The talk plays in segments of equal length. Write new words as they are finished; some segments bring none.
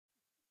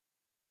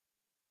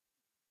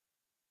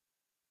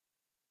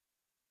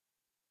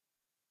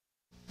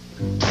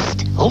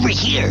Over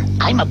here,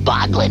 I'm a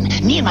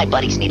boglin. Me and my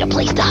buddies need a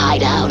place to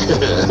hide out.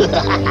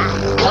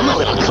 Come a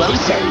little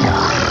closer.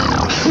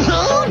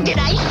 Oh, did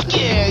I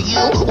scare you?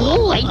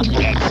 Oh, I do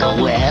that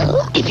so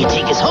well. If you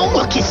take us home,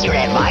 we'll kiss your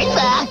Aunt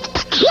Martha.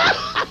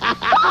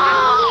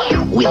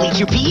 We'll eat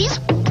your peas.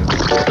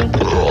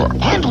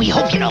 And we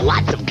hope you know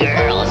lots of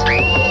girls.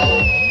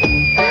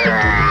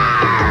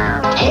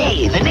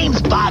 Hey, the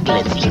name's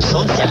Boglins, each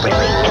sold separately,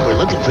 and we're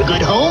looking for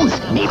good homes.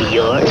 Maybe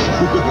yours?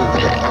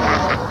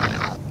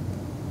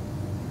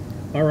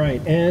 All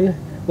right, and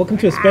welcome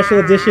to a special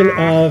edition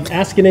of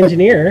Ask an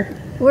Engineer.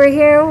 We're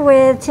here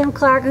with Tim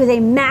Clark, who's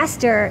a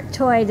master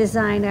toy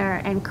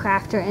designer and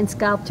crafter and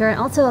sculptor, and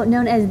also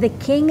known as the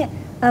King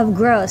of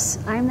Gross.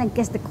 I'm, I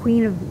guess, the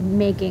queen of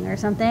making or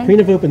something. Queen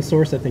of open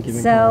source, I think you've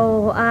been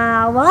called.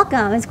 So,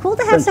 welcome. It's cool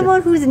to have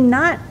someone who's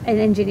not an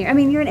engineer. I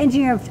mean, you're an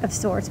engineer of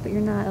sorts, but you're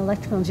not an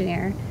electrical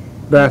engineer.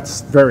 That's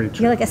very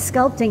true. You're like a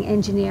sculpting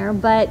engineer,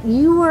 but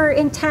you were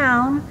in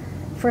town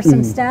for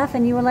some stuff,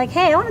 and you were like,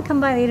 hey, I want to come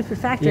by the Adafruit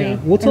factory. Yeah,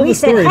 we'll tell the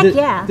story. Said, heck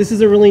yeah. This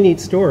is a really neat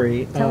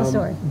story. Tell the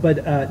story.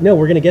 But no,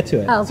 we're going to get to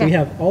it. Oh, okay. So we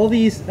have all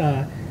these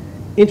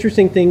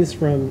interesting things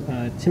from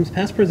Tim's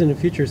past, present, and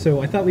future,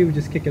 so I thought we would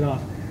just kick it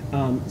off.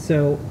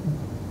 So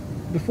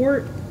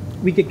before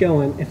we get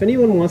going, if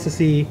anyone wants to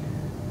see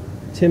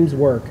Tim's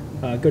work,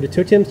 go to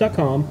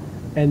totims.com,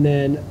 and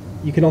then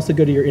you can also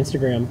go to your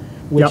Instagram,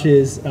 which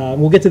is,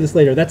 we'll get to this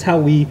later, that's how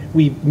we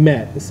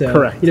met. So,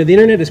 correct. You know, the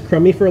internet is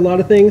crummy for a lot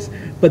of things,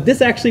 but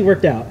this actually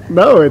worked out.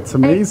 No, it's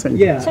amazing.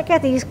 Yeah. Check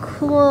out these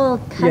cool,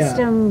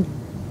 custom,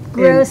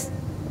 gross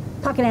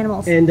pocket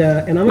animals. And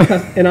I'm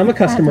a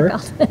customer,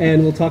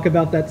 and we'll talk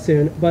about that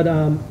soon. But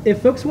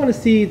if folks want to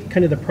see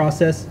kind of the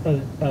process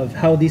of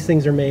how these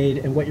things are made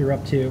and what you're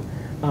up to,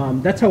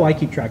 that's how I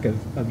keep track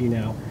of you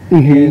now.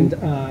 And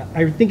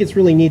I think it's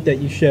really neat that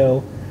you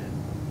show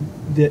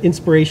the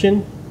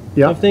inspiration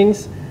of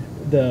things,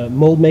 the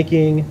mold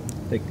making,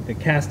 the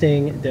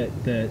casting,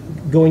 the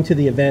going to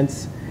the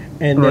events,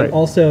 and then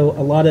also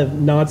a lot of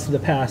nods to the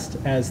past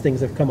as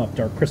things have come up.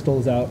 Dark Crystal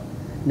is out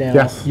now.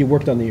 Yes. You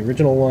worked on the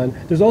original one.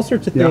 There's all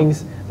sorts of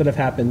things that have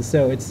happened.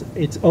 So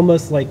it's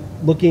almost like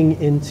looking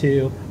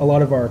into a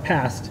lot of our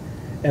past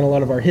and a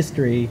lot of our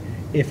history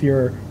if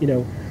you're, you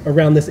know,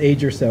 around this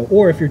age or so,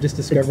 or if you're just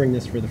discovering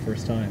this for the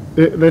first time.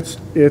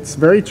 It's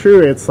very true.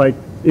 It's like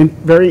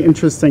very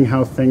interesting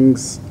how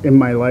things in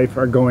my life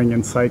are going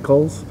in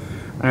cycles,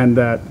 and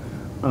that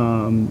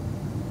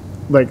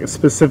like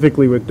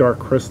specifically with Dark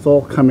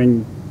Crystal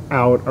coming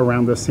out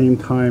around the same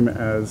time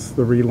as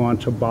the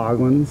relaunch of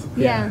Boglins.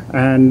 Yeah.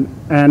 And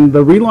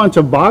the relaunch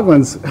of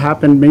Boglins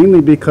happened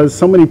mainly because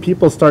so many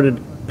people started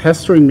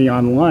pestering me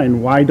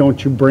online. Why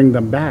don't you bring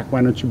them back?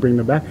 Why don't you bring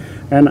them back?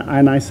 And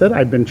I said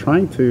I've been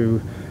trying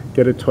to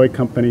get a toy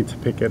company to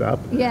pick it up.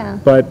 Yeah.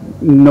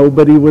 But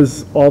nobody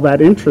was all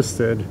that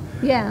interested.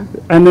 Yeah.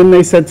 And then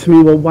they said to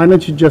me, well, why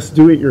don't you just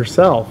do it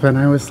yourself? And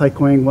I was like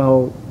going,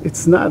 well,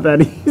 it's not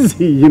that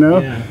easy, you know?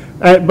 Yeah.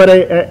 But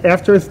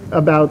after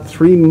about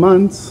 3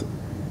 months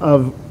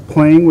of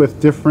playing with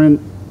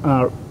different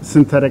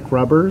synthetic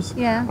rubbers,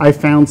 I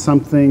found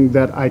something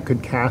that I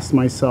could cast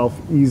myself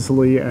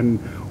easily and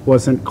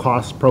wasn't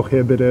cost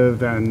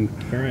prohibitive. And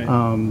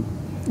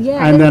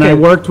and then I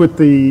worked with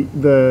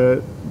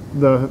the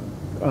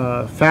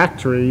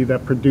factory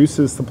that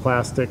produces the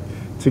plastic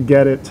to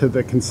get it to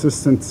the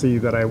consistency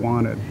that I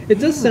wanted. It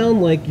does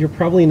sound like you're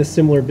probably in a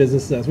similar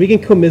business as us. We can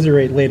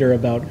commiserate later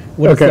about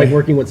what it's like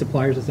working with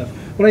suppliers and stuff.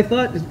 But I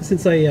thought,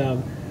 since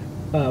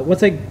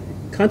once I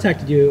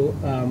contacted you,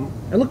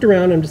 I looked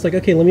around and I'm just like,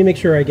 okay, let me make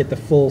sure I get the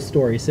full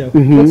story. So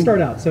let's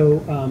start out. So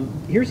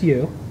here's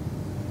you.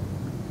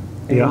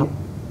 And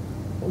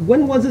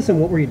when was this and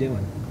what were you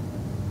doing?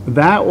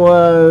 That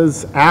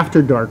was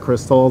after Dark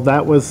Crystal.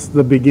 That was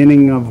the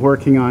beginning of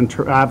working on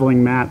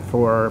Traveling Matte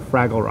for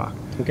Fraggle Rock.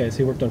 Okay, so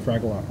you worked on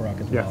Fraggle Rock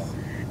as well.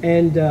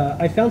 And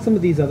I found some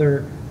of these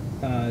other,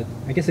 I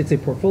guess I'd say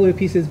portfolio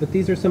pieces, but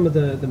these are some of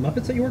the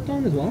Muppets that you worked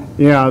on as well?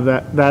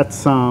 Yeah,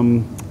 that's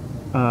an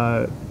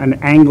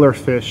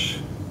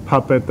anglerfish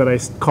puppet that I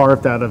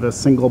carved out of a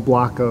single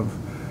block of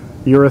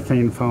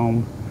urethane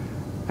foam.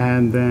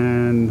 And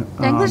then...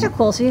 anglers are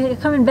cool, so you're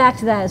coming back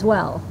to that as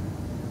well.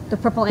 The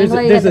purple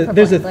angler.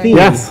 There's a theme.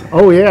 Yes.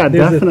 Oh, yeah,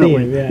 there's definitely. A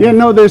theme, yeah.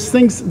 No, there's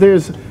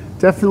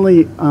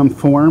definitely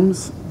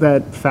forms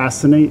that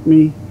fascinate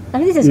me. I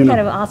think this is kind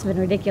of awesome and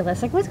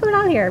ridiculous. Like, what's going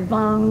on here?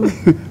 Bong.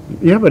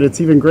 Yeah, but it's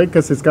even great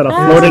because it's got a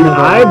floating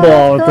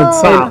eyeball at the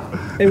top.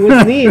 And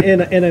what's neat,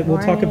 and we'll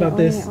talk about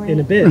this in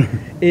a bit,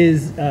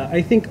 is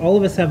I think all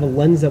of us have a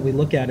lens that we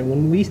look at, and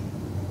when we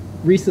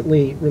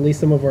recently released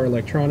some of our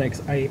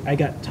electronics, I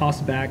got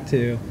tossed back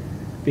to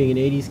being an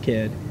 80s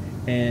kid,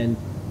 and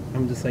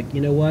I'm just like,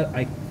 you know what?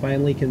 I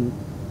finally can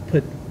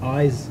put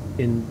eyes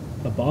in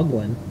a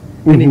Boglin,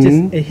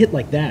 and it hit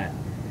like that.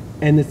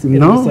 And it's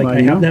like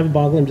I happen to have a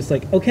Boglin. I'm just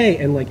like, okay,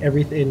 and like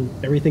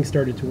everything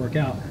started to work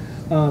out.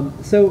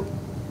 So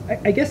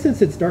I guess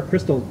since it's Dark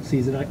Crystal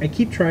season, I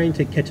keep trying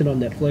to catch it on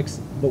Netflix,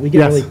 but we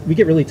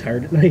get really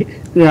tired at night.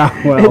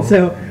 Yeah, well, and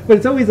so, but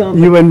it's always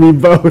on. You and me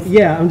both.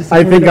 Yeah, I'm just.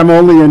 I think I'm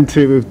only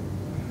into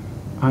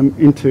I'm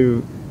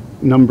into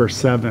number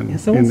 7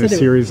 in the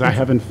series. I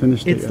haven't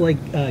finished it yet. It's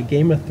like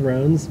Game of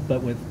Thrones,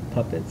 but with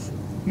puppets.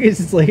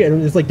 It's like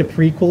the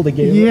prequel to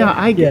Game of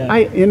Thrones. Yeah,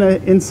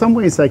 in some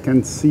ways I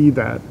can see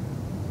that.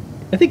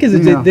 I think because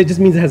it just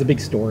means it has a big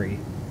story.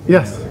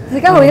 Yes. It's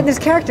like, oh, there's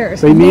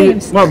characters, they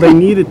names. they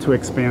needed to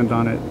expand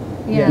on it.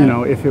 Yeah. You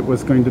know, if it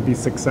was going to be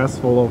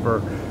successful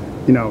over,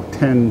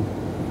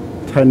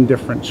 10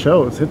 different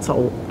shows. It's a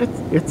lot.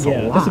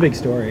 That's a big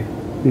story.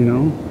 You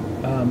know?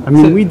 I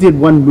mean, we did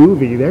one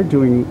movie.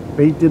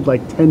 They did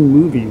like 10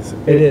 movies.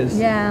 It is.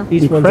 Yeah.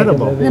 Each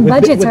incredible. One's like the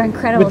budgets are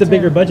incredible, with the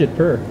bigger budget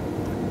per.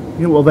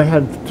 Yeah, well, they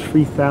had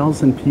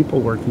 3,000 people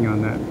working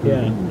on that.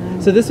 Yeah.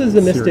 So this was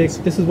the Mystic.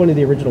 This is one of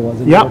the original ones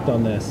that worked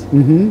on this.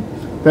 Mm-hmm.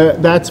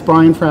 That's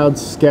Brian Froud's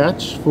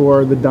sketch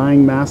for The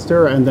Dying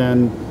Master, and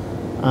then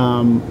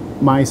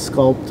my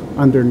sculpt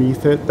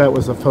underneath it. That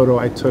was a photo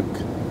I took.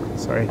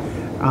 Sorry.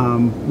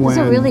 It's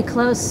a really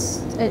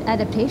close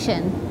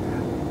adaptation.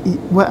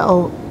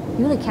 Well,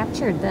 you really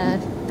captured the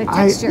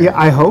texture.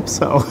 I hope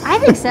so. I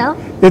think so.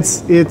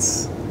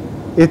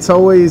 It's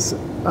always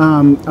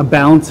a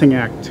balancing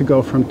act to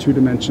go from 2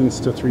 dimensions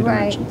to 3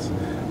 dimensions,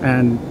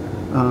 and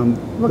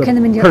what kind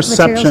of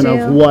perception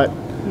of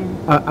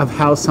of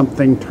how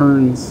something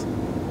turns,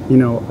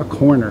 a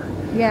corner.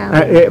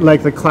 Yeah.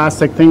 Like the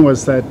classic thing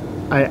was that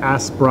I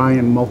asked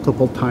Brian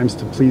multiple times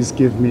to please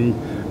give me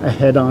a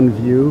head-on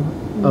view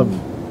of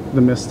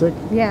the Mystic.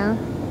 Yeah.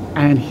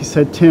 And he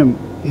said, Tim,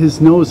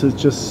 his nose is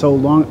just so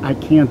long, I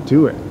can't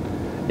do it.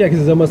 Yeah,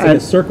 because it's almost like a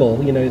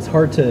circle. It's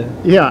hard to.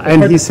 Yeah,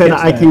 and he said,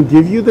 I can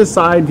give you the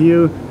side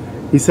view.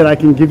 He said, I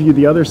can give you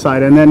the other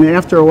side. And then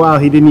after a while,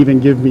 he didn't even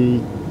give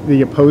me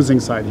the opposing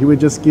side. He would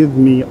just give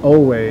me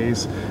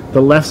always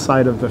the left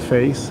side of the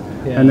face.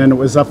 Yeah. And then it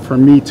was up for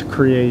me to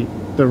create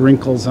the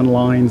wrinkles and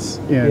lines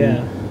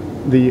in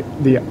the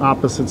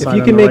opposite side. If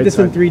you can make this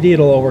in 3D,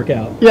 it'll all work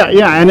out. Yeah,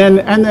 and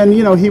then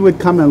he would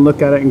come and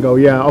look at it and go,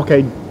 yeah,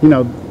 okay,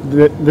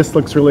 this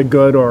looks really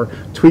good, or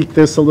tweak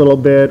this a little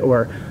bit,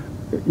 or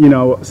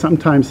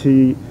sometimes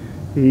he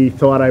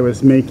thought I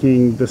was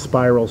making the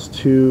spirals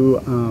too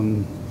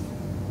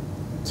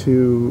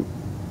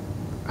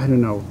I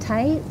don't know,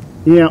 tight.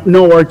 Yeah,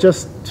 no, or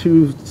just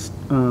too.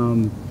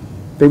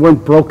 They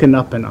weren't broken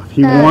up enough.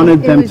 He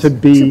wanted them to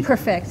be too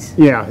perfect.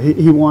 Yeah,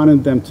 he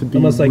wanted them to be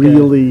almost like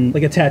really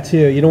like a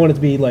tattoo. You don't want it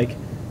to be like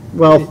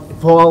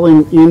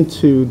falling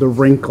into the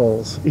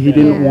wrinkles. He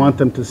didn't want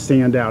them to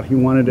stand out. He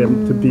wanted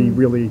them to be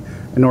really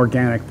an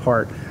organic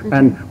part.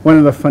 And one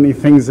of the funny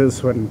things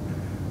is when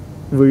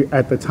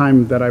at the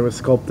time that I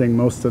was sculpting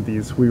most of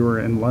these, we were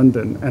in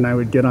London, and I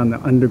would get on the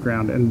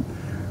underground, and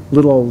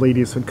little old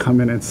ladies would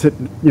come in and sit,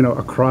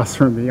 across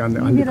from me on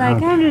the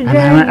underground.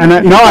 And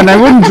I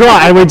wouldn't draw.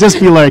 I would just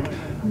be like,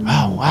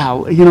 oh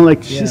wow,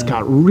 she's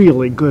got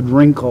really good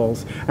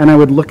wrinkles. And I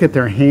would look at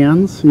their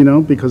hands,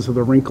 because of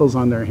the wrinkles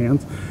on their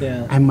hands.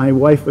 Yeah. And my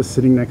wife was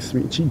sitting next to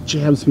me, and she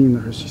jabs me in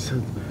the wrist. She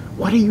said,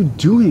 "What are you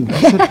doing?"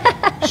 I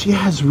said, "She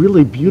has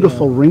really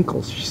beautiful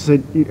wrinkles." She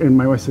said, and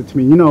my wife said to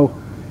me,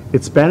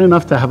 it's bad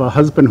enough to have a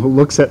husband who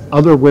looks at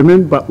other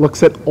women but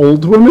looks at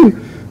old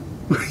women.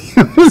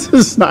 This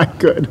is not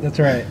good. That's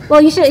right.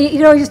 Well, you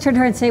could always just turn to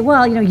her and say,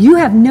 well, you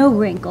have no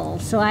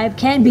wrinkles, so I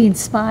can't be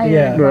inspired.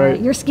 Yeah. Right.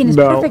 Your skin is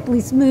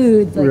perfectly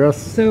smooth. Like yes.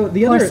 So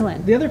the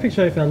other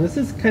picture I found, this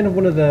is kind of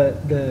one of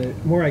the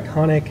more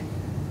iconic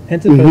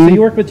Henson photos. So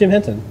you worked with Jim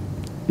Henson.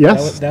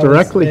 Yes,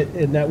 directly.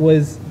 And that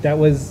was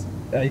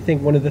I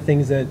think one of the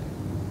things that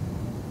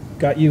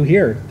got you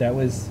here. That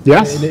was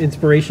an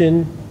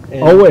inspiration.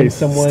 And always,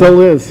 someone,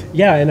 still is.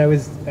 Yeah,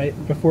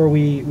 and before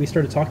we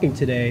started talking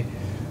today,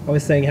 I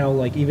was saying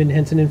how even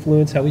Henson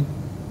influenced how we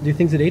do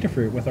things at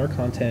Adafruit with our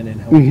content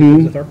and how we do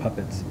things with our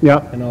puppets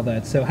and all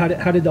that. So how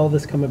did all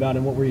this come about,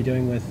 and what were you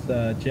doing with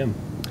Jim?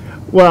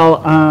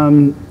 Well,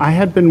 I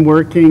had been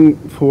working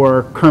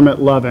for Kermit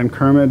Love, and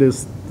Kermit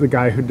is the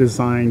guy who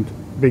designed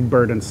Big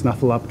Bird and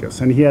Snuffleupagus,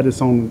 and he had his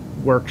own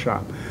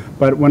workshop.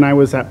 But when I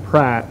was at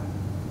Pratt,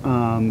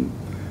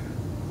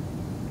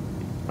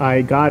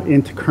 I got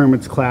into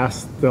Kermit's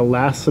class the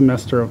last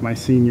semester of my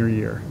senior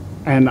year,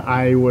 and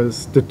I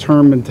was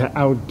determined to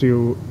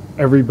outdo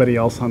everybody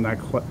else on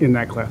in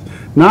that class.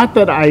 Not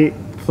that I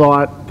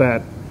thought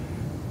that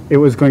it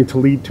was going to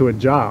lead to a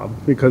job,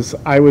 because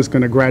I was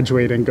going to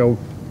graduate and go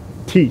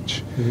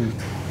teach.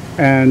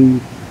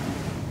 And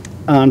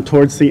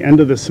towards the end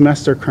of the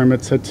semester,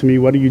 Kermit said to me,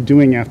 "What are you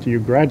doing after you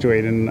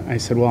graduate?" And I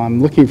said, "Well, I'm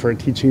looking for a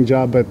teaching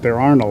job, but there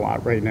aren't a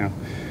lot right now."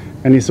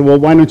 And he said, "Well,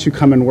 why don't you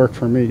come and work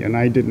for me?" And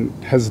I didn't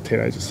hesitate.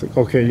 I just said,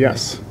 "Okay,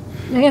 yes.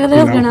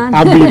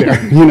 I'll be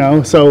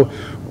there." So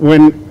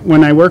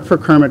when I worked for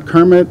Kermit,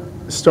 Kermit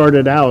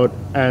started out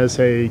as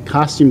a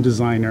costume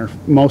designer,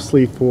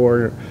 mostly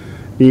for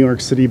New York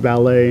City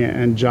Ballet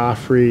and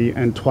Joffrey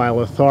and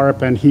Twyla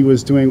Tharp, and he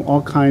was doing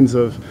all kinds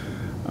of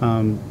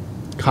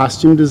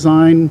costume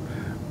design.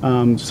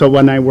 So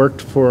when I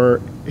worked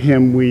for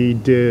him, we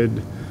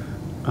did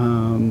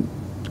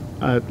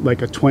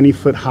like a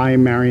 20-foot high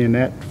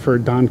marionette for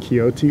Don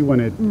Quixote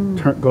when it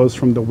goes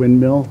from the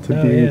windmill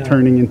to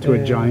turning into a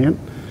giant.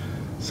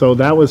 So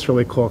that was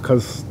really cool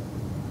because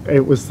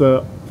it was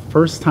the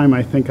first time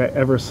I think I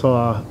ever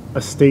saw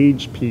a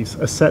stage piece,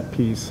 a set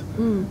piece,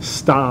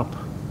 stop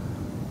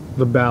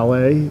the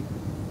ballet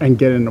and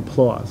get an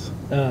applause.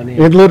 Oh, neat.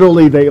 It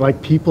literally,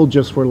 people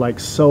just were like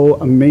so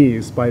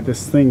amazed by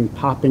this thing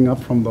popping up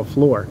from the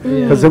floor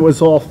because it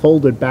was all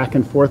folded back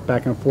and forth, and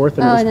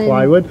it was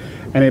plywood,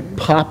 and it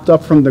popped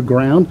up from the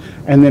ground,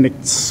 and then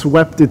it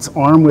swept its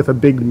arm with a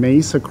big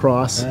mace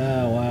across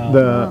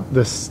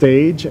the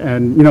stage,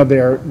 and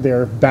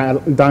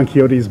Don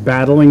Quixote's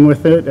battling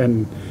with it,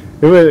 and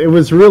it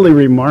was really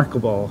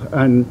remarkable.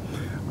 And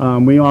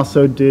we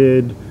also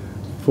did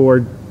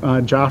for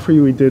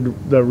Joffrey, we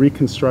did the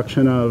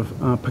reconstruction of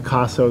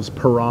Picasso's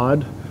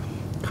Parade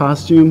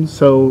costume.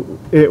 So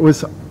it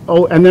was,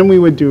 and then we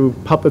would do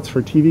puppets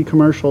for TV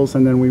commercials,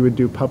 and then we would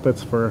do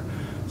puppets for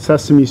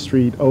Sesame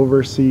Street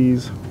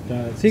overseas.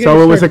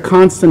 So it was a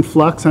constant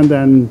flux, and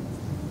then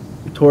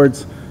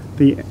towards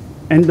the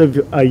end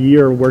of a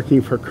year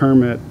working for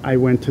Kermit, I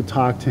went to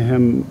talk to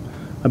him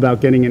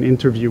about getting an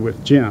interview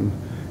with Jim.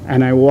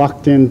 And I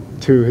walked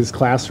into his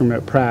classroom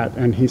at Pratt,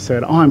 and he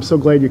said, "Oh, I'm so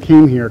glad you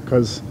came here,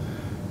 because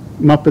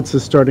Muppets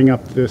is starting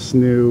up this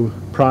new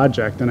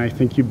project, and I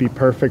think you'd be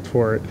perfect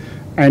for it."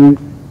 And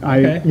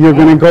you're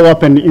going to go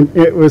up, and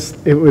it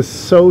was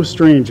so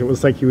strange. It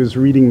was like he was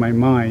reading my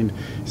mind.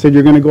 He said,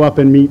 "You're going to go up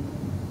and meet,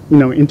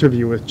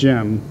 interview with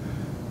Jim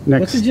next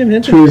What's the Jim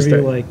Henson Tuesday."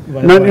 interview like?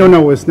 No,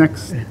 it was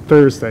next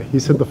Thursday. He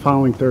said the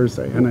following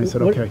Thursday, and I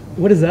said, "Okay."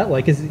 What is that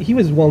like? Because he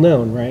was well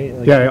known, right?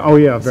 Like, Yeah. Oh,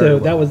 yeah. Very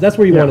So well. that's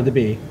where you wanted to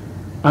be.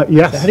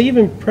 Yes. So how do you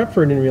even prep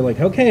for an interview? Like,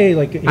 okay,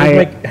 like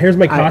here's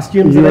my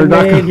costumes that I you're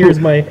not made. gonna- Here's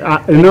my.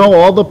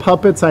 all the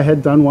puppets I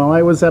had done while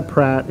I was at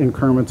Pratt in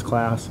Kermit's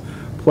class,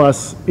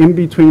 plus in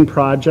between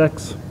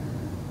projects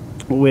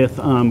with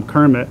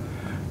Kermit,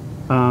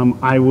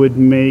 I would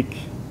make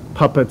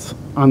puppets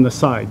on the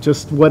side,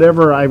 just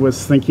whatever I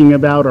was thinking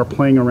about or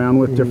playing around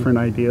with different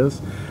ideas.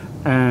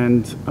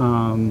 And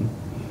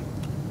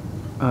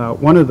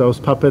one of those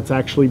puppets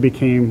actually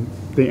became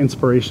the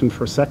inspiration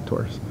for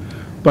Sectors.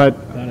 But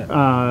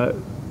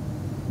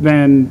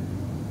then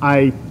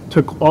I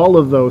took all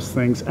of those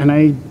things, and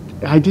I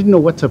didn't know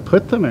what to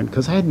put them in,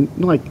 because I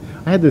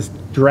had this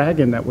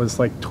dragon that was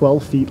like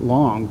 12 feet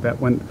long that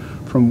went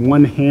from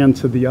one hand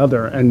to the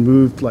other and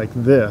moved like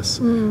this,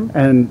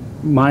 and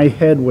my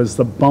head was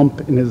the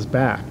bump in his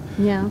back.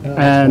 Yeah.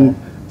 And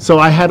so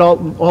I had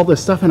all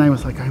this stuff, and I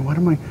was like, what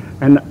am I?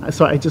 And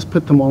so I just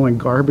put them all in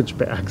garbage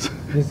bags.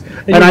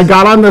 And I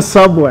got on the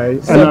subway,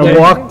 and I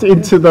walked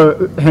into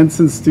the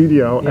Henson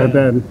studio, and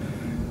then,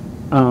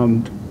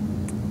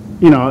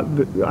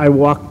 I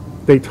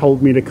walked, they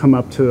told me to come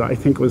up to, I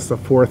think it was the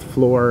 4th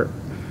floor,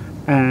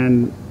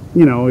 and,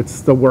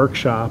 it's the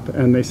workshop,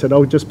 and they said,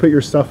 "Oh, just put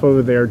your stuff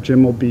over there,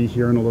 Jim will be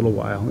here in a little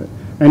while."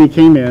 And he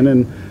came in,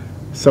 and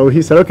so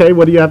he said, "Okay,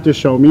 what do you have to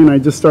show me?" And I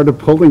just started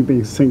pulling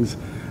these things.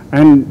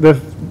 And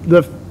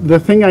the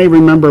thing I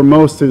remember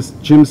most is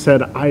Jim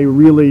said,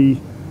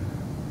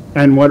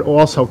 and what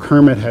also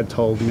Kermit had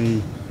told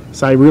me,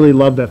 so I really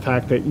love the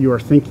fact that you are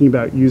thinking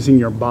about using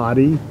your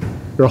body,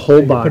 your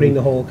whole body. Putting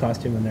the whole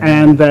costume in there.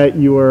 And that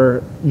you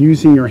are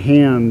using your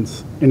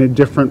hands in a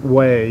different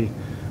way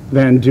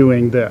than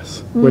doing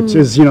this, which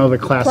is, the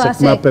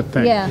classic Muppet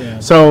thing. Yeah.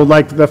 So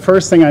like the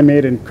first thing I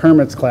made in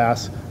Kermit's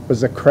class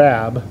was a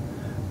crab,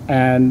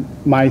 and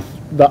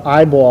the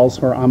eyeballs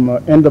were on the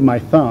end of my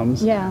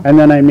thumbs. Yeah. And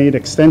then I made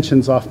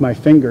extensions off my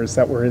fingers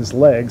that were his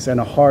legs,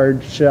 and a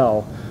hard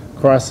shell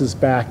across his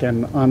back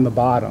and on the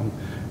bottom.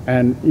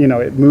 And,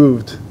 it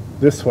moved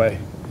this way.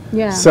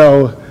 Yeah.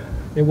 So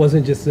it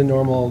wasn't just the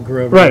normal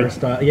Grover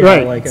style. Yeah,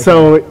 right. Like,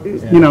 so,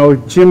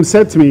 Jim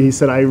said to me, he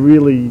said,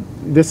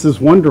 this is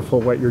wonderful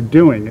what you're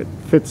doing. It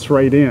fits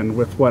right in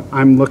with what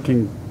I'm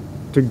looking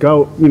to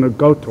go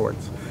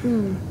towards.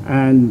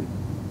 And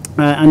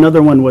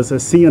another one was a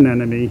sea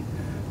anemone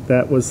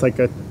that was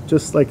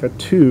just like a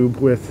tube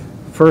with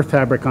fur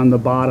fabric on the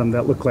bottom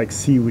that looked like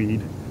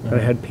seaweed. That I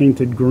had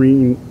painted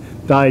green,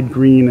 dyed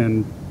green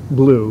and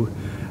blue,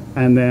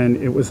 and then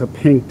it was a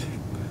pink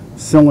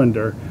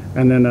cylinder,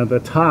 and then at the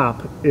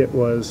top it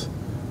was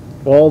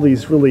all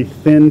these really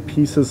thin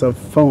pieces of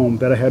foam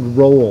that I had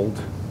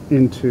rolled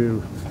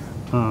into,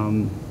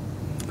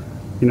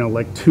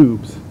 like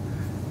tubes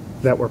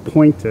that were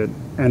pointed,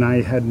 and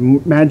I had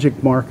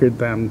magic markered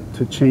them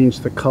to change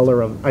the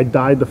color I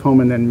dyed the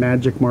foam and then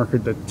magic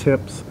markered the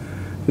tips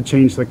to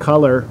change the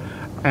color,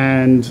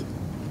 and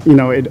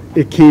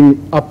it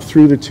came up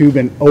through the tube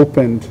and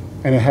opened,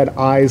 and it had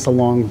eyes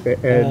along the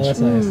edge. Oh, that's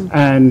nice.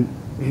 And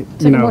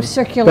more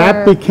circular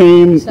that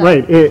became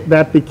stuff.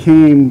 that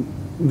became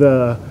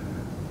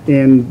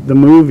in the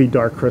movie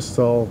Dark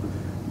Crystal.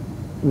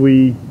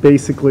 We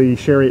basically,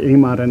 Sherry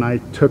Amott and I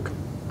took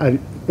an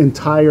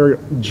entire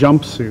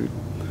jumpsuit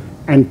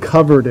and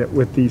covered it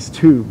with these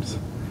tubes,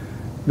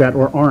 that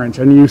were orange,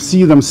 and you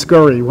see them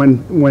scurry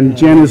when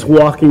Jen is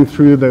walking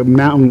through the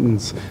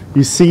mountains.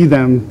 You see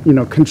them,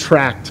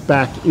 contract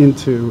back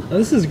into. Oh,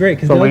 this is great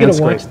because now I'm going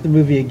to watch the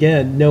movie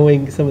again,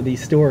 knowing some of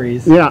these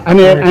stories. Yeah, and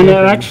it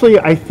actually,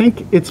 I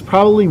think it's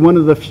probably one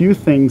of the few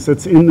things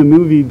that's in the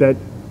movie that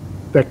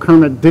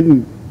Kermit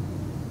didn't.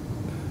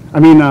 I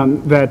mean,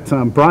 that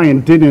Brian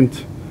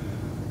didn't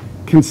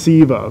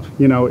conceive of.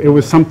 It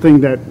was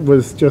something that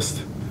was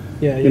just,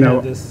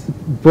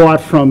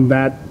 brought from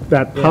that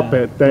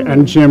puppet,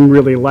 and Jim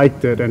really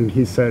liked it, and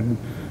he said,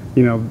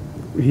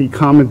 he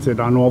commented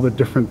on all the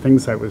different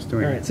things I was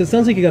doing. All right, so it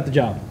sounds like you got the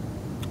job.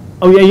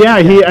 Oh yeah.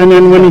 And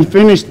then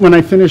when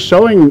I finished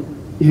showing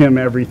him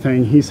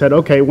everything, he said,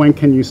 "Okay, when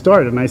can you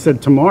start?" And I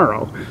said,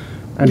 "Tomorrow."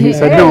 And he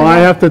said, "No, I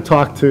have to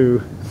talk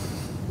to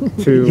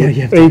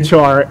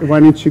HR. Why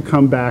don't you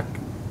come back,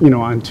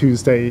 on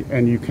Tuesday,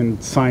 and you can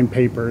sign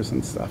papers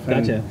and stuff."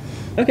 Gotcha.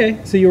 Okay,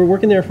 so you were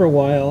working there for a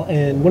while,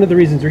 and one of the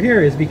reasons you're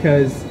here is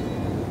because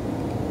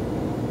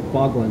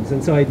Boglins.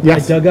 And so I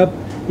dug up,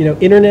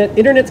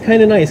 internet's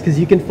kind of nice because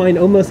you can find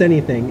almost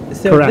anything.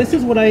 So Correct. This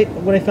is what I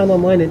found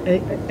online,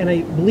 and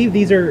I believe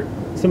these are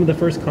some of the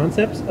first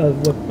concepts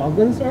of what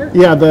Boglins are.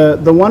 Yeah,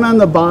 the one on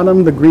the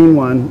bottom, the green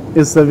one,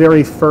 is the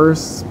very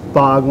first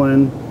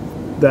Boglin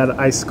that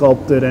I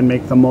sculpted and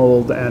make the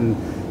mold, and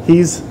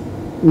he's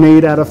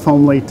made out of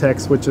foam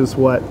latex, which is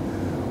what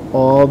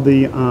all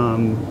the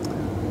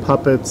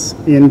puppets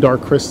in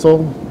Dark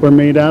Crystal were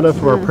made out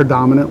of, or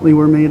predominantly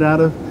were made out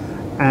of.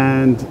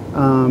 And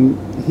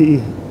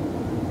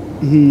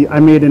I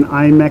made an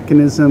eye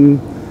mechanism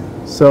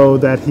so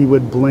that he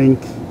would blink.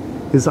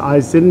 His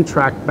eyes didn't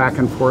track back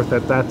and forth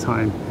at that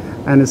time,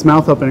 and his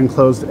mouth open and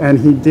closed. And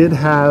he did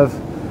have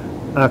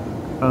a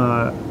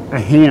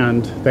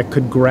hand that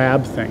could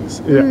grab things.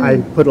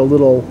 I put a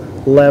little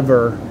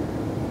lever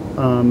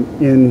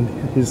in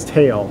his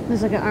tail. It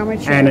was like an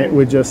armature. And it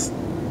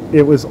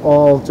was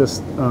all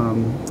just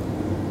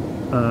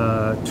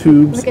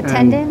tubes. Like a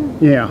tendon?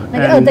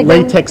 And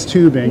latex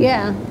tubing.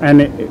 Yeah.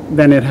 And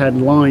then it had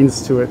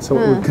lines to it, so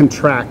it would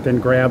contract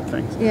and grab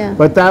things. Yeah.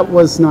 But that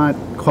was not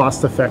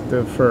cost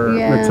effective for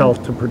Mattel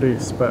to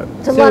produce. But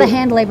it's a lot of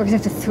hand labor because you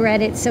have to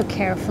thread it so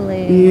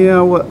carefully.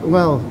 Yeah,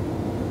 well,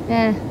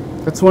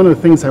 that's one of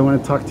the things I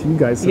want to talk to you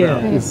guys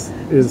about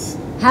is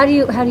how do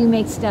you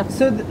make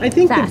stuff I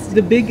think fast?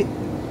 The big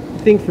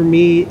thing for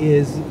me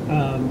is,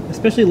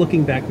 especially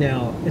looking back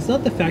now, it's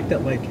not the fact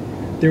that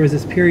there was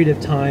this period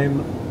of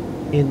time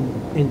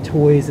in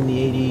toys in the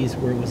 80s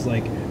where it was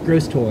like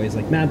gross toys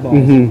like Mad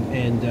Balls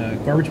and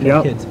Garbage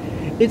Pail Kids.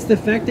 It's the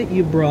fact that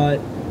you brought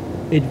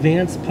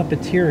advanced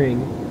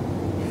puppeteering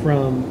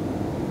from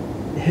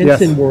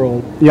Henson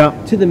World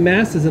to the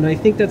masses, and I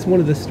think that's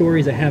one of the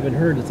stories I haven't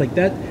heard. It's like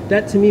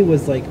that to me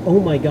was like, oh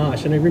my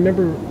gosh. And I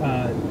remember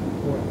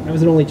I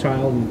was an only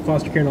child and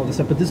foster care and all this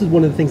stuff, but this is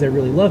one of the things I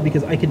really love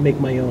because I could make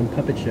my own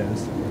puppet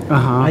shows.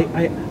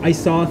 I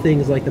saw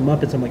things like the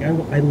Muppets. I'm like,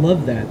 I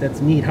love that.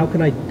 That's neat. How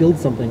can I build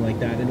something like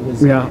that? And it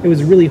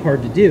was really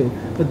hard to do.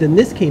 But then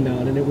this came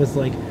out, and it was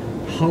like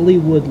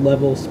Hollywood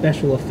level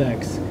special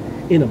effects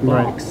in a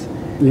box.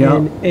 Right.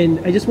 Yeah. And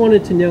I just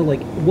wanted to know,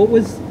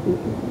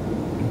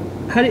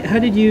 how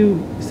did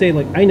you say,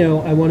 I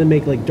know I want to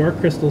make Dark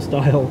Crystal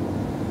style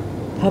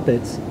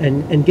puppets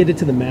and get it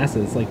to the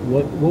masses?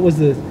 What was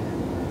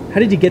how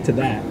did you get to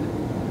that?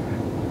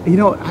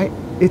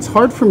 It's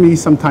hard for me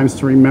sometimes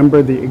to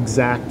remember the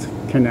exact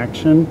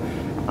connection.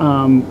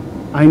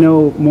 I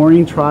know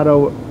Maureen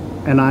Trotto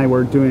and I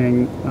were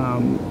doing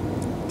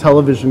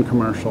television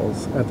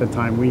commercials at the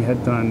time. We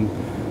had done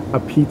a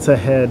Pizza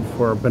Head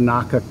for a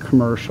Banaka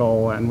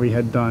commercial, and we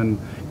had done,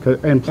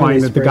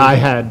 implying that the guy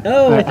had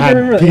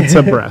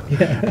pizza breath.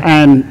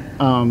 And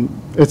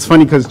it's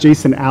funny because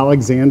Jason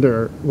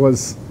Alexander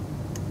was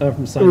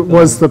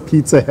the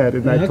Pizza Head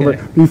in that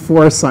commercial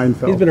before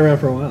Seinfeld. He's been around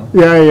for a while.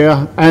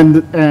 Yeah.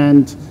 And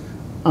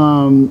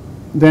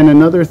then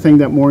another thing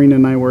that Maureen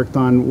and I worked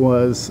on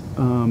was,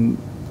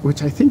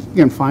 which I think you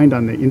can find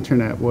on the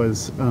internet,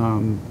 was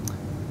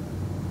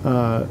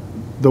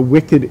the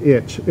Wicked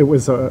Itch. It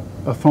was a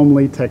foam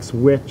latex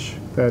witch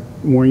that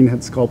Maureen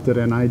had sculpted,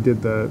 and I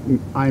did the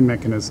eye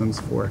mechanisms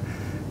for.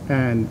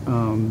 And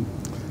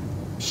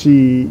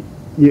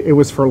it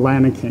was for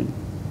Lanaking.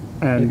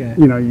 And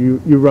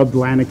you rubbed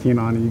Lanaking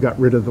on and you got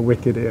rid of the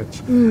Wicked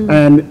Itch.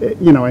 And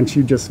and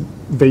she just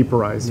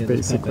vaporized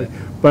basically.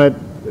 But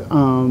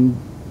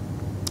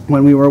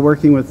when we were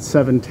working with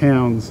Seven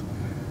Towns,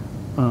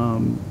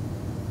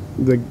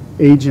 the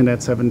agent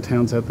at Seven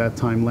Towns at that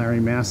time, Larry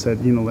Mass, said,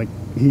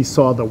 he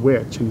saw the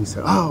witch and he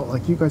said, "Oh,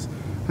 you guys."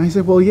 And I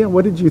said, "Well, yeah,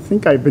 what did you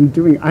think I've been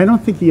doing?" I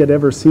don't think he had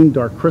ever seen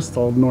Dark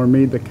Crystal nor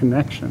made the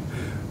connection.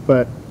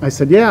 But I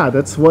said, yeah,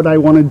 that's what I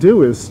want to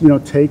do is,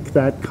 take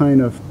that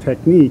kind of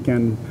technique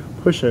and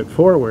push it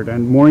forward.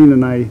 And Maureen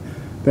and I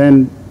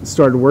then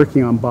started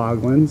working on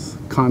Boglins,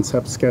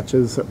 concept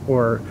sketches,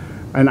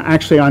 and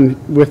actually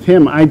with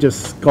him, I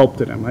just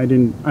sculpted him. I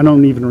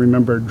don't even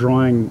remember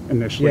drawing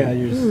initially.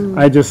 Yeah,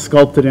 I just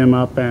sculpted him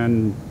up,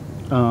 and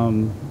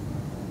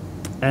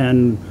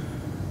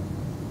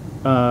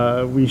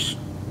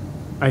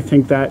I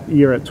think that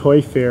year at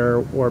Toy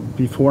Fair, or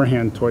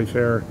beforehand Toy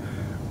Fair,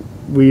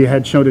 we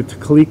had showed it to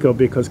Coleco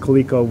because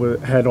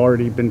Coleco had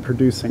already been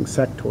producing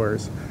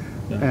Sectaurs.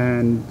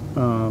 And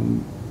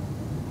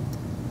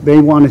they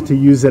wanted to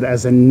use it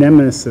as a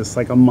nemesis,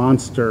 like a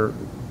monster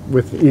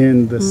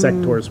within the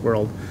Sectaurs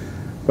world.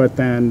 But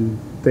then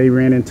they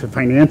ran into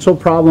financial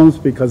problems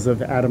because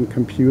of Atom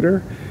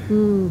Computer.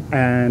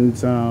 And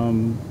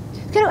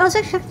I was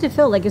actually to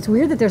Phil, like, it's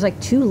weird that there's like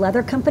two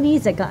leather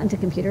companies that got into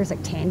computers,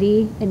 like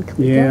Tandy and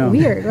Coleco. Yeah.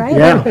 Weird, right?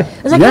 Yeah. Like,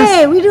 it was like,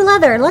 hey, we do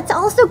leather. Let's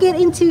also get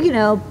into,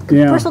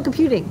 personal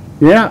computing.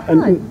 Yeah,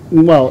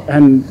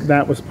 and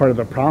that was part of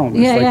the problem.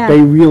 It's Yeah,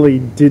 they really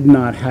did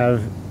not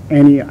have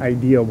any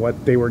idea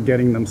what they were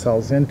getting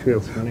themselves into.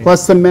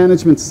 Plus, the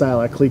management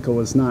style at Coleco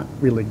was not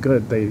really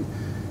good.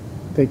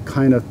 They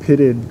kind of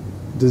pitted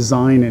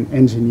design and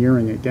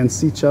engineering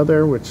against each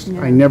other, which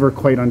I never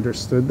quite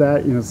understood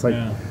that. It's like,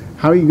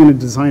 how are you going to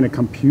design a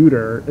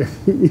computer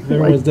if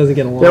everyone doesn't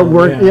get along?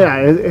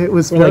 It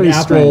was very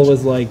like strange. Apple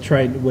was like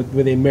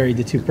where they married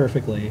the two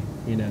perfectly,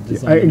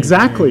 design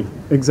exactly.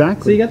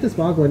 So you got this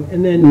Boglin,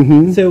 and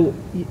then so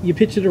you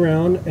pitched it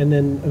around, and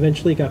then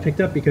eventually it got picked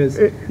up because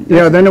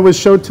then it was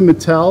showed to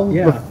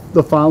Mattel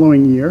the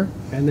following year,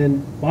 and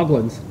then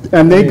Boglins,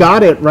 and they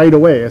got it right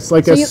away. It's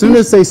like as soon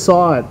as they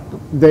saw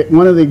it,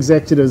 one of the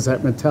executives at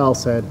Mattel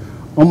said,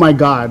 "Oh my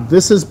God,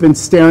 this has been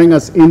staring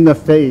us in the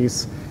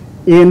face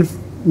in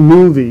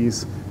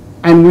movies,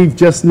 and we've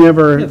just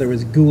never." Yeah, there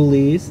was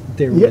Ghoulies.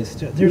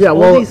 There's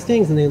all these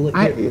things, and they look.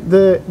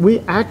 We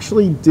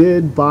actually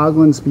did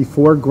Boglins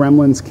before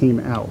Gremlins came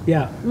out.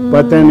 Yeah,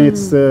 but then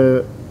it's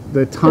the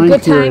time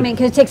good period, timing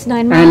because it takes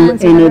 9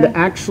 months. And it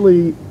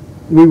actually,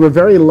 we were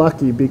very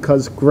lucky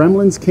because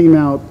Gremlins came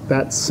out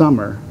that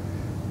summer,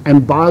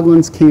 and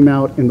Boglins came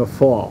out in the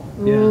fall.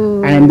 Yeah.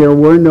 And there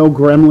were no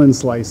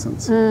Gremlins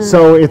license.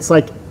 So it's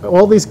like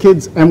all these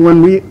kids, and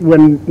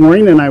when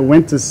Maureen and I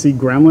went to see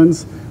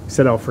Gremlins, we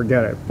said, oh,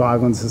 forget it.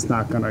 Boglins is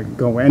not going to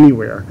go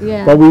anywhere.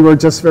 Yeah. But we were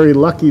just very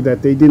lucky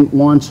that they didn't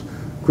launch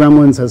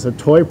Gremlins as a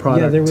toy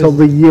product till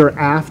the year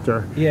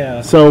after.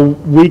 Yeah. So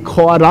we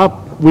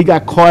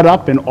got caught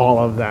up in all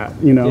of that,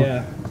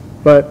 Yeah.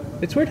 But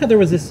it's weird how there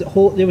was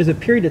a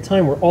period of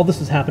time where all this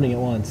was happening at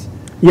once.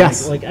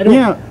 yes. Like I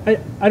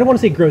don't want to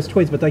say gross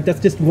toys, but like that's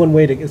just one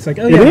way to. It's like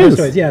gross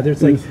toys. Yeah,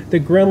 there's like the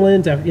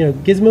Gremlins.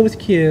 Gizmo was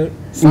cute.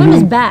 Slime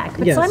is back,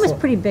 but Slime was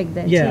pretty big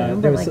then too. Yeah,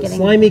 there was like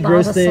slimy,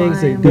 gross things.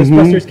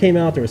 Ghostbusters came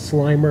out. There was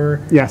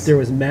Slimer. Yes. There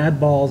was Mad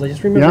Balls. I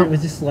just remember it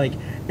was just like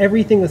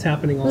everything was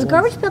happening all. Was at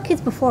once. Garbage Pail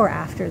Kids before or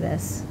after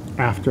this?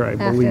 After, I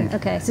believe.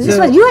 Okay, so this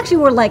was you actually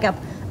were like a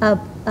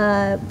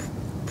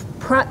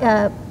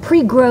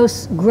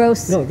pre-gross.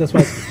 No, that's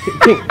why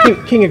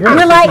it's King of Gross.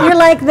 You're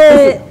like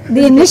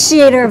the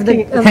initiator of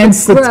the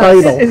Hence the gross.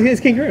 title. It's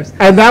King Gross.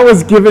 And that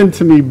was given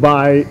to me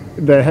by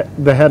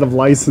the head of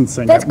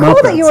licensing. That's at cool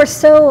that Muppets. you were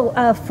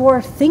so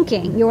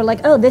forward-thinking. You were like,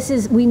 oh,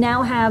 we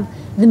now have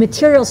the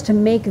materials to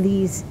make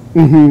these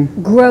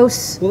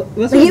gross. Well,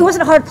 it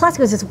wasn't hard plastic;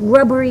 it was just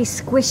rubbery,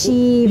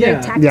 squishy,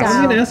 very tactile. Yes. I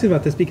was going to ask you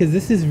about this because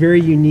this is very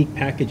unique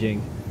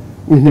packaging.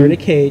 They're in a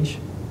cage.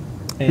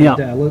 And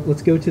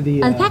let's go to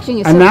the. And packaging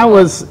is And so that cool.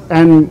 was,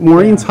 and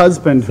Maureen's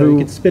husband, So you who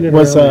could spin it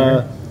was around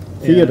a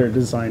theater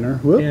designer.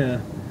 Whoop. Yeah.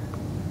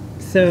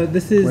 So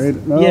this is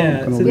Wait, no, I'm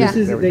gonna So leave this it.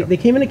 is There we go. they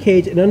came in a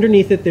cage, and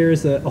underneath it there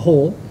is a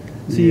hole,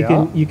 so you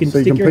can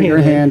So stick put your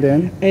hand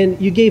in. and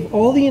you gave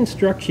all the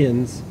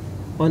instructions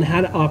on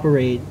how to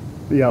operate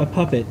a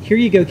puppet. Here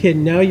you go, kid.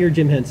 Now you're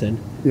Jim Henson.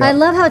 Yeah. I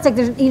love how it's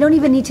like you don't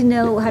even need to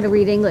know how to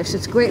read English.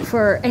 It's great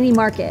for any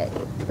market.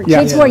 For Yeah.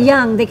 kids who are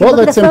young, they can Well,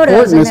 look at that's the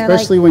photos important, and they're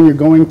especially like, when you're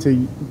going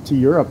to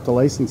Europe to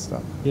license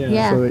stuff.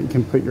 Yeah. So that you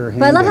can put your hand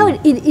But I love in. how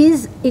it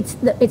is. It's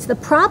the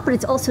prop, but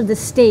it's also the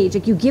stage.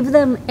 Like you give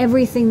them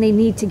everything they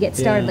need to get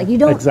started. Yeah. Like you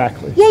don't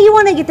Exactly. Yeah, you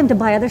want to get them to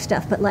buy other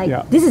stuff, but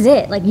like this is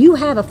it. Like you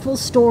have a full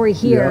story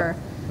here.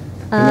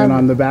 And then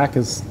on the back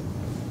is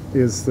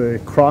the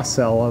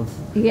cross-sell of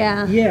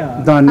Yeah.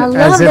 Yeah. done I love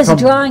as if this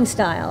drawing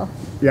style.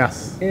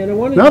 Yes. And I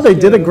wanted No, to they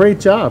did a show- great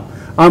job.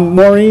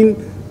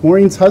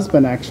 Maureen's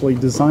husband actually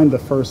designed the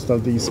first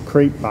of these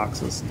crate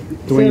boxes,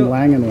 Dwayne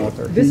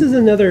Langenwalter. This is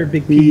another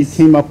big He piece.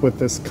 came up with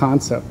this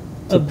concept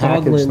to of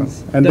package them.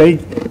 Boglins And that- they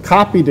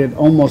copied it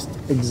almost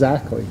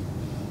exactly.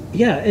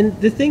 Yeah, and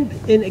the thing,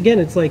 and again,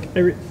 it's like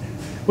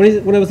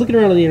when I was looking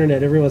around on the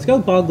internet, everyone was like,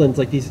 "Oh, Boglins,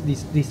 like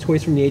these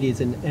toys from the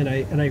 '80s," and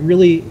I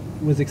really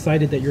was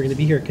excited that you're going to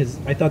be here because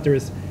I thought there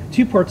was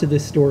two parts of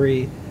this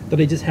story that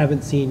I just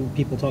haven't seen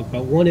people talk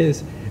about. One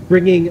is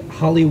bringing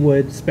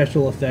Hollywood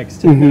special effects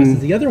to the masses.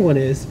 The other one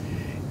is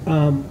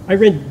I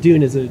read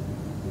Dune as a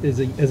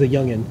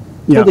youngin.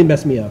 Totally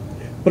messed me up.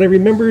 But I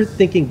remember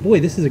thinking, boy,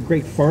 this is a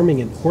great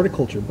farming and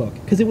horticulture book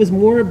because it was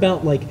more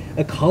about like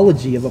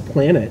ecology of a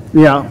planet.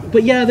 Yeah.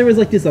 But yeah, there was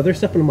like this other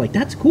stuff, and I'm like,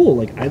 that's cool.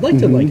 Like, I'd like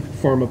to like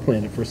farm a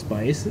planet for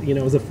spice.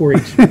 As a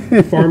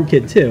 4-H farm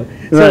kid too.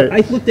 So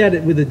Right. I looked at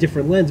it with a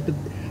different lens. But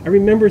I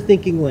remember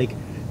thinking like,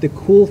 the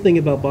cool thing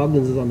about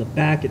Boglins is on the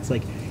back. It's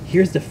like,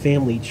 here's the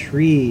family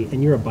tree,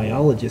 and you're a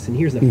biologist, and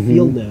here's the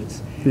field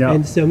notes. Yeah.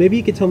 And so maybe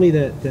you could tell me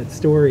that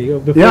story.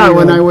 Before Yeah,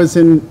 when I was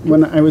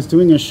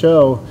doing a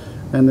show,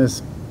 and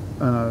this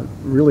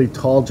really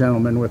tall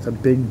gentleman with a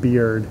big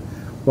beard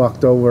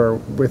walked over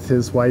with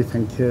his wife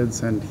and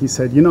kids, and he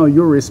said, "You know,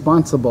 you're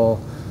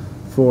responsible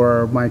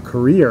for my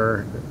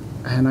career."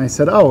 And I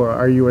said, "Oh,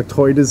 are you a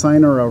toy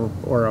designer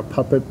or a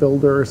puppet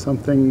builder or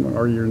something,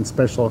 or you're in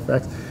special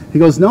effects?" He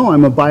goes, "No,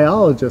 I'm a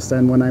biologist,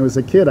 and when I was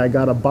a kid, I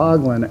got a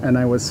boglin, and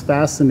I was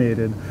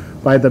fascinated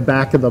by the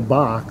back of the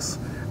box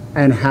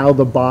and how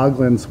the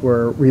boglins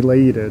were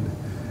related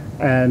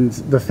and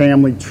the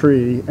family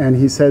tree." And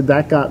he said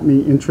that got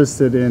me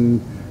interested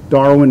in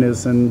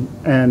Darwinism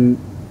and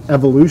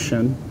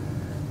evolution.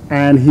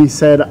 And he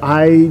said,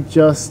 I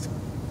just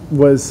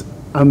was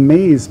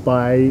amazed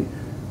by,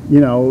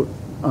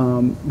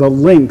 the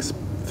links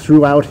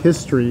throughout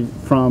history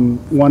from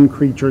one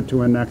creature to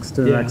the next,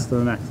 to the next, to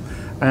the next.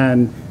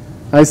 And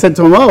I said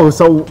to him, "Oh,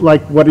 so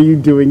like, what are you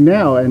doing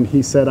now?" And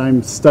he said,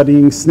 "I'm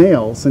studying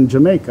snails in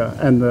Jamaica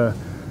and the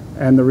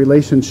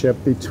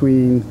relationship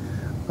between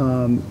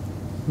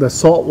the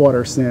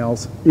saltwater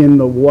snails in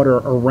the water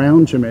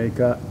around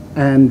Jamaica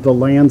and the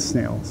land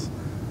snails."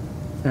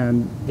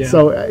 And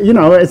so,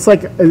 it's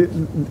like,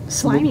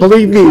 Slimy.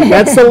 believe me,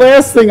 that's the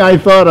last thing I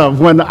thought of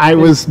when I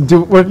was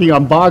working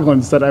on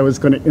boglins, that I was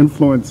going to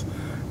influence,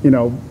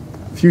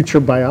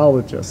 future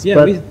biologists. Yeah,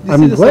 but we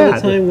I'm see this glad. all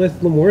the time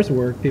with Lemore's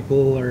work.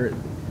 People are,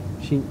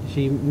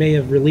 she may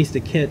have released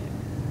a kit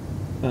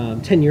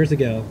 10 years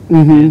ago,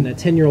 and that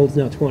 10-year-old's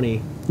now 20.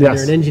 And Yes.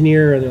 they're an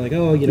engineer, and they're like,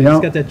 oh, he's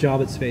got that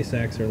job at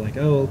SpaceX, or like,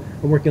 oh,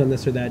 I'm working on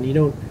this or that, and you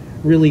don't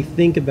really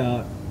think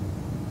about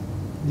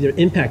the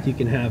impact you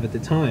can have at the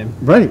time.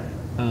 Right.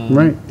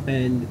 Right.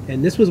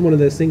 And this was one of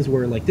those things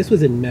where, like, this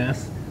was in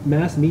mass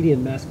media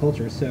and mass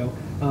culture. So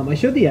I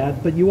showed the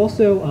ad, but you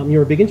also you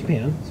were big in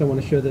Japan, so I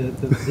want to show the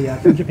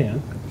ad from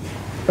Japan.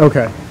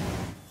 Okay.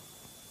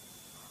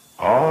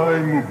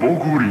 I'm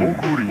Bogurin.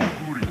 Bogurin.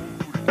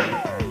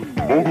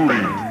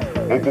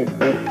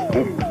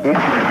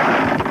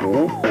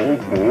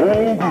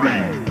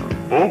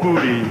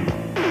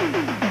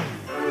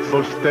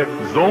 そして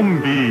ゾ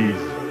ンビー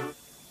ズ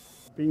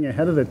Being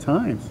ahead of the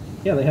times.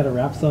 Yeah, they had a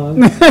rap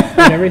song and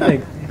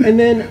everything. And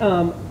then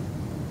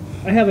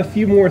I have a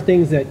few more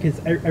things because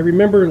I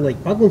remember,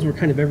 like, boglins were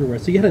kind of everywhere.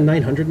 So you had a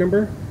 900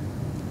 number?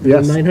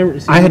 Yes.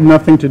 900, so I had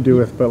nothing to do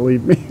with,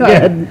 believe me. It's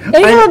a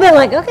little bit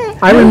like, okay.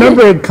 I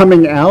remember it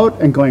coming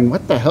out and going,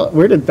 what the hell?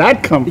 Where did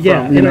that come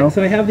Yeah, from? and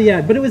so I have the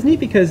ad. But it was neat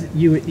because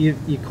you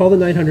call the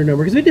 900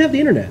 number, because we didn't have the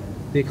internet.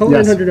 They call the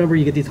 900 number,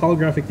 you get these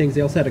holographic things.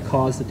 They also had a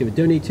cause that they would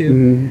donate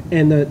to,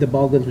 and the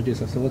boglins would do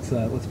so. So let's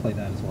play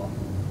that as well.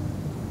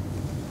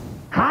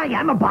 Hi,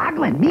 I'm a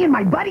boglin. Me and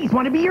my buddies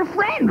want to be your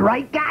friend,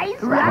 right, guys?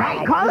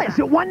 Right. Call us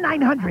at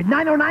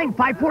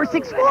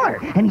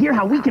 1-900-909-5464 and hear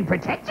how we can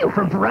protect you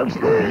from ferocious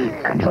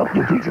beasts. And help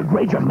your teacher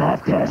grade your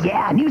math test.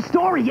 Yeah, new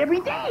story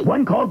every day.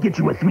 One call gets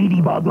you a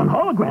 3D boglin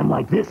hologram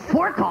like this.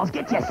 4 calls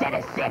get you a set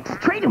of 6.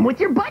 Trade them with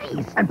your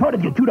buddies. And part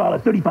of your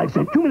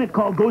 $2.35 2-minute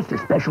call goes to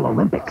Special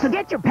Olympics. So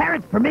get your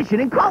parents' permission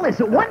and call us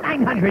at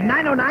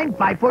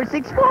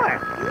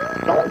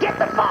 1-900-909-5464. Don't get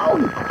the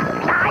phone.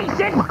 I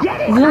said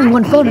get it. There's only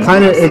one phone.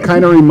 It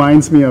kind of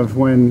reminds me of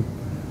when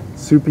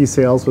Soupy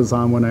Sales was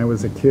on when I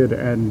was a kid,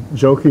 and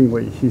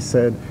jokingly he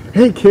said,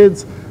 "Hey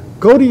kids,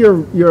 go to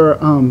your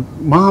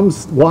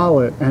mom's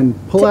wallet and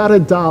pull out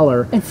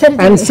 $1 and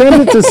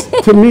send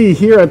it to me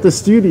here at the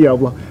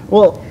studio."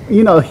 Well,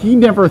 he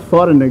never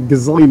thought in a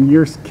gazillion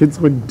years kids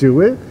would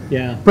do it.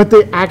 Yeah. But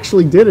they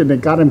actually did it, and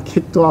it got him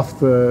kicked off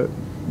the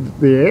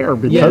air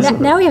because of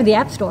it. Now we have the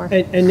App Store.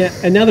 And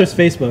now there's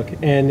Facebook,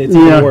 and it's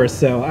even worse.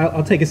 So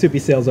I'll take a Soupy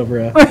Sales over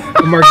a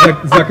Mark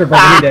Zuckerberg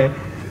any day.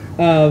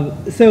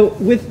 So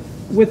with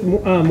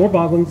more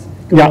boglins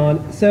going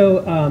on.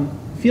 So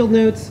field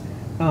notes.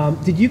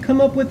 Did you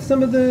come up with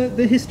some of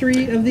the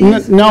history of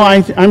these? No,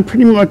 I'm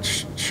pretty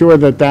much sure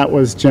that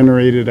was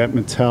generated at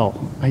Mattel.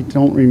 I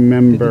don't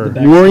remember.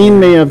 Maureen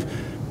may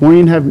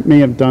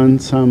have done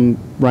some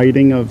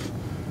writing of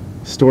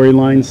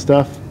storyline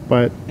stuff,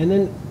 but. And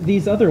then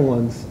these other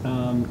ones,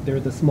 they're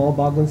the small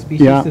boglin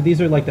species. Yeah. So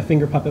these are like the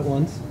finger puppet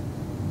ones.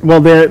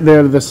 Well,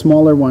 they're the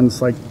smaller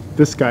ones, like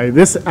this guy.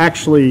 This is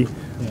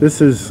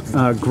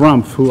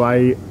Grumpf, who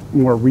I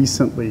more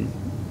recently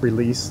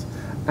released,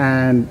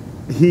 and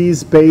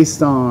he's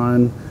based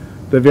on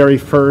the very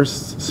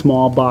first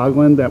small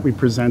boglin that we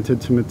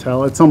presented to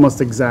Mattel. It's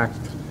almost exact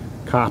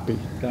copy.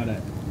 Got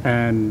it.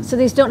 And So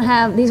these don't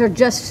have. These are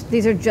just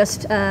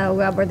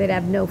rubber. They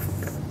have no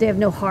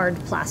hard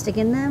plastic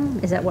in them.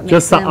 Is that what makes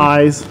just the them?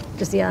 eyes.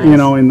 Just the eyes.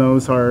 And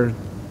those are.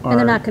 And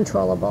they're not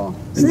controllable.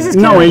 So this is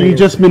No, kind of you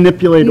just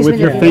manipulate it Use with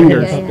your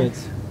manipulate, fingers. yeah.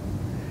 Puppets.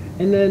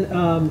 And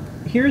then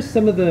here's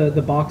some of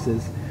the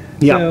boxes.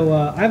 Yeah. So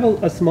I have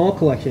a small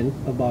collection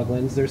of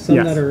boglins. There's some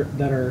Yes.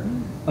 that are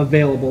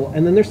available,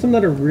 and then there's some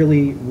that are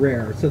really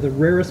rare. So the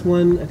rarest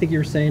one, I think you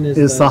were saying,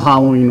 is the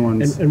Halloween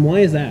ones. And why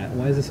is that?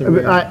 Why is this so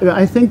rare?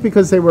 I think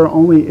because they were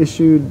only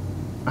issued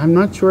I'm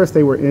not sure if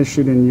they were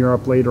issued in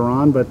Europe later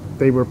on, but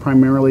they were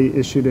primarily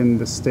issued in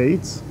the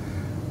States.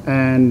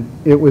 And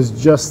it was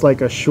just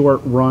like a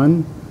short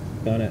run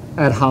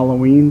at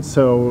Halloween.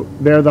 So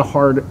they're the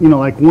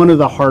like one of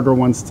the harder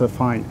ones to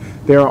find.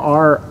 There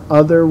are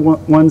other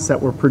ones that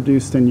were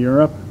produced in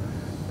Europe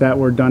that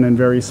were done in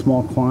very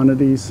small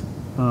quantities.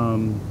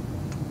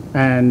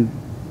 And,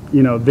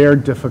 they're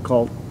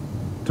difficult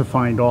to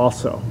find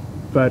also.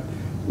 But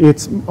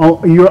it's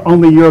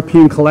only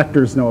European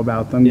collectors know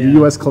about them. The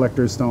U.S.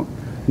 collectors don't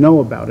know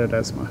about it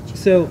as much.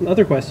 So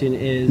other question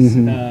is,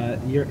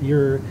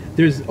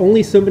 there's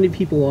only so many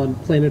people on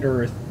planet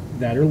Earth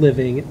that are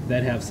living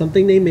that have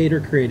something they made or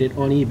created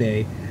on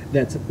eBay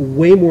that's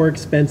way more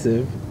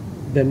expensive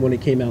than when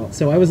it came out.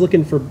 So I was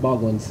looking for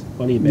Boglins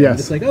on eBay. Yes.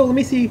 It's like, oh, let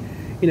me see,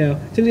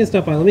 something to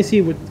stop by. Let me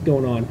see what's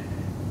going on.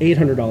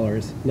 $800,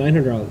 $900,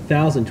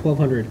 $1,000,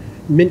 $1,200.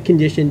 Mint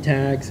condition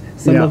tags.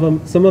 Some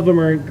of them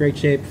are in great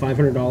shape.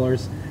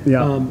 $500.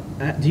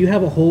 Yeah. Do you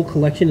have a whole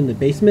collection in the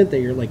basement that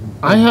you're like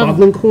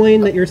Boglin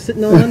coin that you're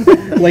sitting on?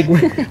 like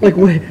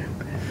what?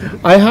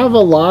 I have a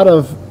lot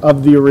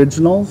of the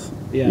originals.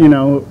 Yeah.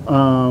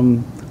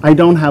 I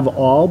don't have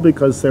all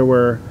because there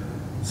were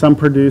some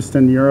produced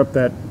in Europe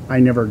that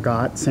I never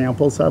got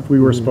samples of. We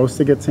were supposed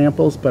to get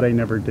samples, but I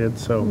never did.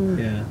 So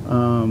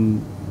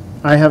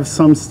I have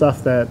some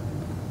stuff that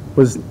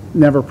was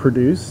never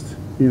produced.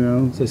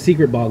 So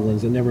secret Boglins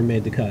that never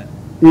made the cut.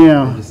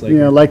 Yeah,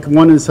 like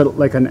one is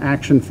like an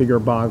action figure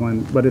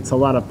Boglin, but it's a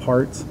lot of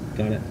parts.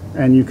 Got it.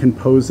 And you can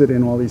pose it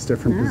in all these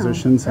different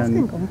positions. That's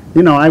And,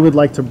 cool. I would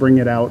like to bring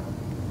it out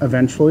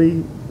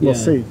eventually. We'll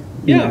see.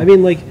 Yeah, I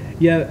mean,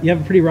 you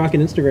have a pretty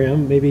rockin'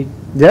 Instagram. Maybe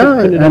put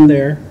it and, up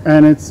there.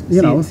 And it's,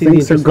 see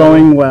things are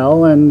going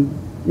well, and,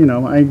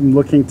 I'm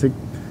looking to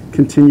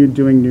continue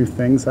doing new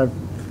things. I've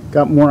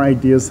got more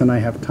ideas than I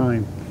have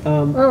time.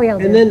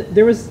 And then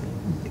there was...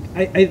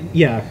 the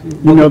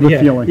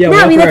feeling. Yeah, no,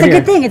 I mean, that's a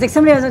good thing. It's like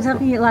somebody was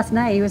talking to you last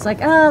night. He was like,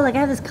 I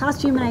have this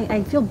costume and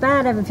I feel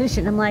bad I haven't finished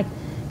it. And I'm like,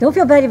 don't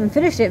feel bad you haven't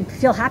finished it.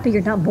 Feel happy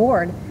you're not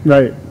bored.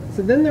 Right.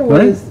 So then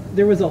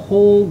there was a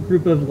whole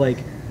group of like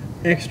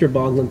extra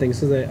Boglin things.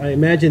 So that I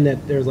imagine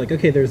that there's like,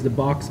 okay, there's the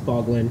box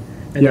Boglin.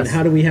 And then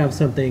how do we have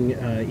something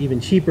even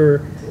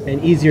cheaper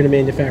and easier to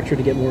manufacture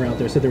to get more out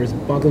there? So there was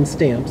Boglin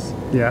stamps.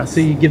 Yes.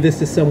 So you give this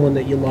to someone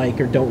that you like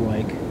or don't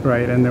like.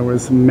 Right, and there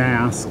was a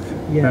mask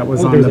that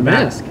was on there was the a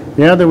back. mask.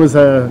 Yeah, there was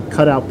a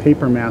cutout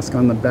paper mask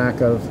on the back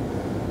of,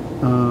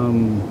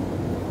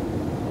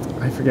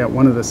 I forget,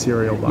 one of the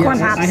cereal boxes.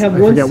 Yes. I have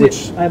one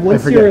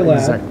cereal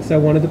lab, so I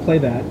wanted to play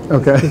that.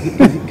 Okay.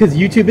 Because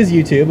YouTube is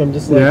YouTube. I'm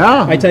just like,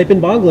 I type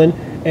in Boglin,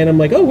 and I'm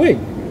like, oh wait,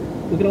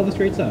 look at all this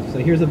great stuff. So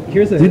here's a.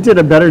 You did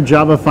a better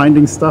job of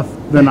finding stuff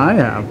than I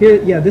have.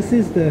 This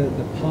is the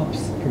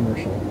Pops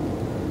commercial.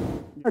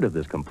 Part of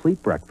this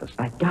complete breakfast.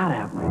 I gotta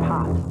have my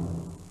Pops.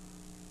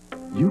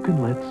 You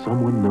can let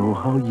someone know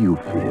how you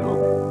feel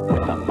with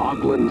the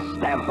Boglin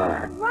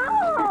Stamper.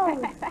 Wow!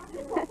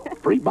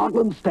 Free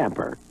Boglin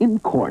Stamper in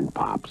Corn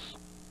Pops.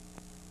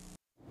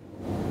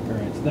 All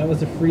right, so that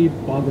was a free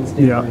Boglin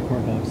Stamper in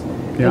Corn Pops.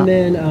 Yeah. And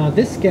then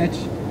this sketch,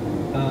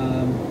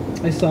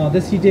 I saw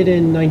this you did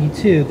in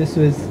 '92. This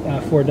was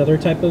for another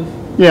type of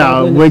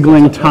Boglin.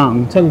 Wiggling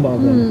tongue. Tongue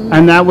Boglin.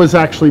 And that was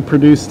actually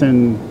produced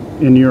in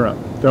Europe.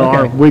 There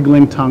are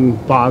wiggling tongue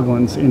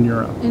Boglins in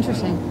Europe.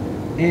 Interesting.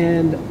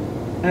 And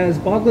as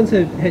Boglins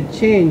had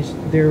changed,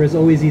 there was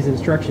always these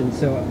instructions.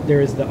 So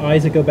there is the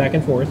eyes that go back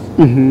and forth.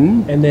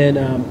 Mm-hmm. And then,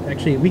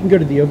 actually, we can go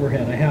to the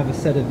overhead. I have a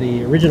set of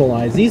the original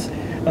eyes. These,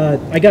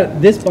 I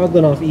got this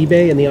Boglin off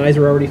eBay, and the eyes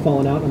are already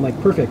falling out. I'm like,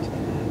 perfect.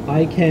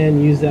 I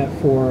can use that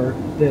for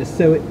this.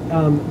 So,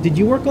 did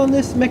you work on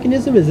this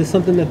mechanism? Is this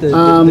something that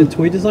the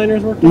toy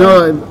designers worked on?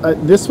 No,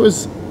 this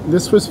was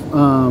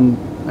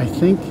I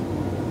think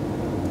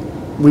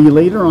we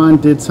later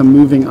on did some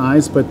moving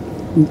eyes, but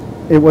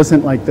it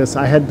wasn't like this.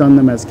 I had done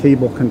them as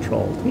cable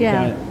controlled.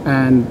 Yeah.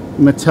 And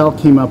Mattel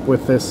came up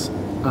with this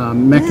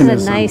mechanism.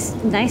 This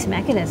is a nice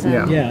mechanism.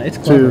 Yeah, it's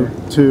clever.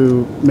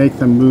 To make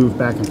them move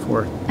back and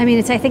forth. I mean,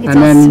 I think it's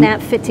all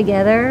snap fit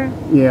together.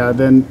 Yeah.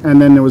 Then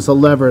there was a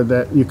lever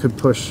that you could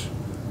push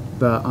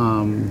the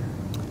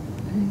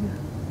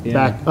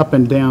back up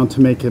and down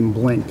to make him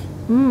blink.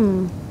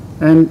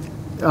 And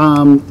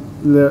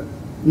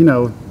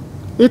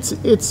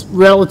it's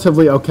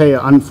relatively okay.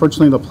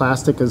 Unfortunately, the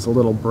plastic is a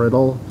little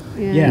brittle.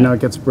 Yeah. It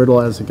gets brittle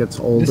as it gets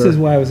older. This is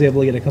why I was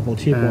able to get a couple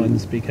cheap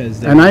ones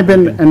because. I've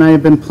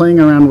been playing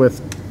around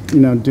with,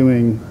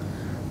 doing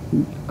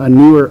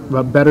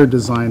a better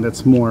design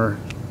that's more.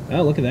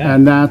 Oh, look at that!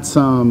 And that's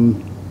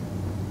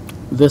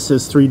this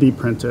is 3D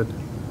printed,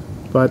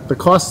 but the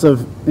cost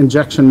of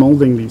injection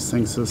molding these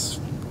things is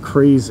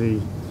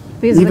crazy.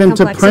 Because even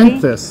to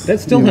print this,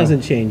 that still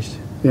hasn't changed.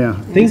 Yeah.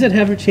 Things that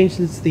haven't changed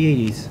since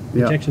the 80s.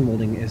 Injection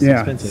molding is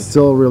expensive. It's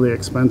still really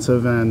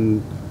expensive,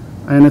 and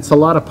it's a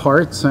lot of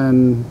parts,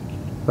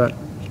 but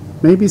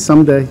maybe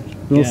someday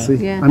we'll see.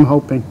 Yeah. I'm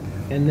hoping.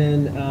 And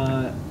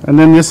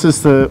then this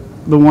is the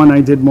one I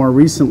did more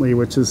recently,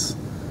 which is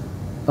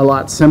a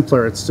lot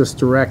simpler. It's just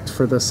direct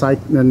for the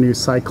new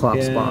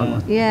Cyclops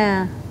Boglin.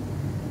 Yeah.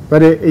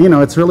 But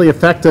it's really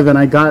effective, and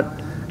I got,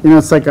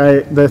 it's like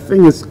the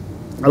thing is,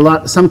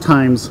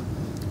 sometimes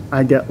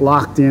I get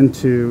locked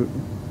into,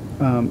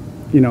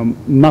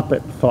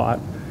 Muppet thought.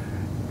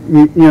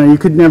 You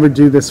could never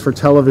do this for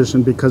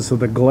television because of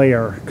the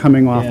glare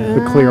coming off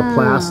the clear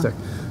plastic.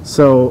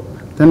 So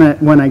then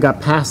when I got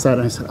past that,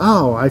 I said,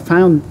 oh, I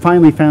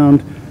finally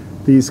found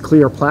these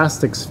clear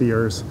plastic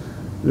spheres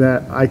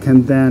that I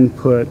can then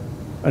put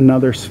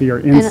another sphere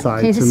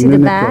inside and, to see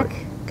manipulate. The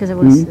back? Because it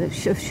was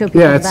show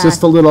people Yeah, the it's back.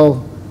 just a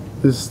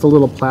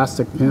little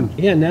plastic pin.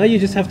 Yeah, now you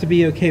just have to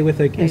be okay with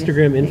like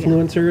Instagram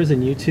influencers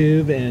and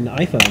YouTube and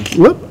iPhones.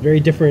 Whoop. Very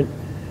different.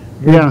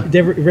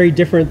 Very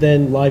different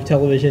than live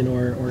television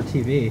or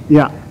TV.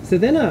 Yeah. So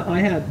then I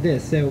had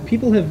this. So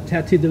people have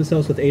tattooed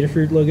themselves with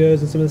Adafruit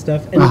logos and some of the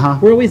stuff,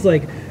 and we're always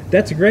like,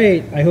 "That's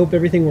great. I hope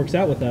everything works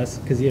out with us,"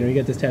 because you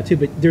get this tattoo.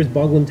 But there's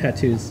Boglin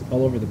tattoos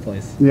all over the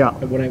place. Yeah.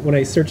 When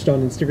I searched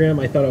on Instagram,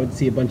 I thought I would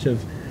see a bunch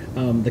of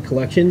the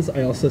collections.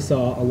 I also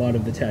saw a lot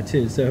of the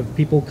tattoos. So if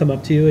people come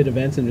up to you at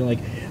events and they're like,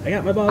 "I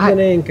got my Boglin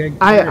ink,"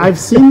 I've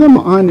seen them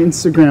on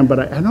Instagram, but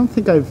I don't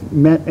think I've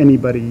met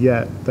anybody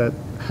yet that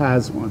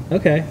has one.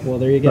 Okay, well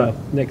there you go.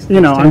 But, next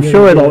I'm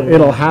sure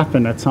it'll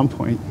happen at some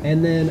point.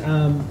 And then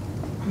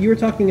you were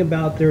talking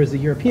about there was a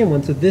European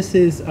one. So this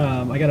is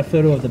I got a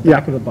photo of the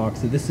back of the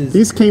box. So this is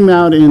these came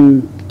out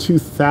in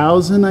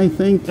 2000, I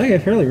think. Okay,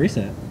 fairly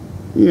recent.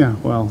 Yeah,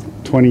 well,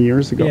 20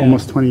 years ago, Yeah.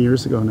 almost 20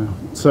 years ago now.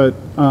 So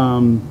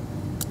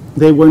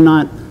they were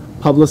not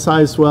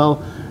publicized well.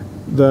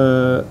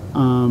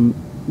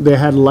 They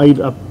had light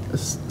up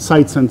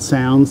sights and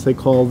sounds, they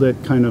called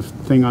it, kind of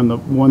thing on the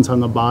ones on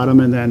the bottom,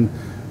 and then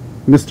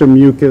Mr.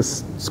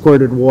 Mucus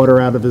squirted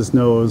water out of his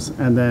nose,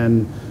 and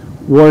then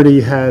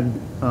Warty had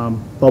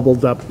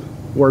bubbled up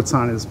warts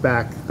on his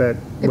back that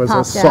was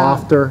a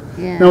softer,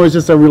 no, it was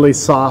just a really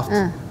soft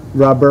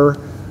rubber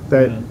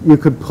that you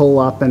could pull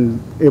up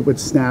and it would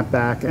snap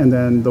back, and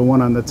then the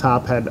one on the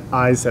top had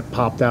eyes that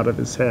popped out of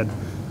his head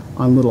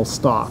on little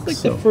stalks.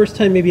 It's like the first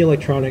time maybe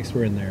electronics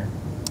were in there.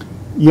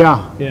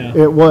 Yeah,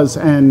 it was,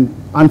 and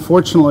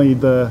unfortunately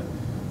the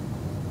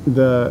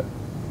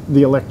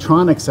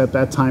electronics at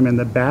that time and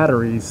the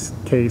batteries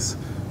case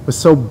was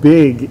so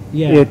big,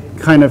 it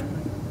kind of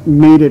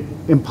made it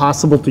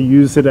impossible to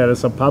use it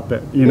as a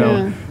puppet.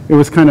 It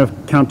was kind of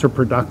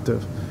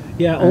counterproductive.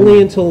 Yeah,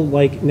 only until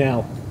like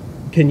now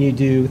can you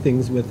do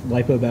things with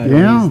lipo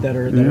batteries that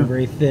are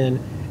very thin,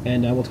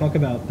 and we'll talk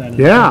about that.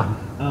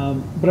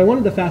 But I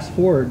wanted to fast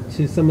forward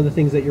to some of the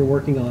things that you're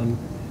working on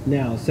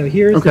now. So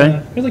here's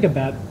like a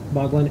bat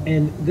Boglin,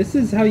 and this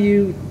is how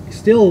you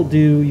still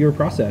do your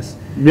process.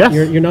 Yes.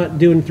 You're not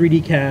doing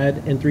 3D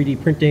CAD and 3D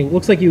printing.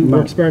 Looks like you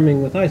were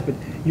experimenting with ice, but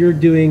you're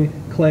doing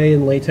clay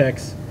and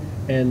latex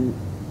and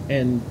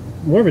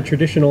more of a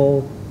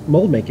traditional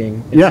mold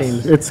making. It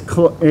seems. It's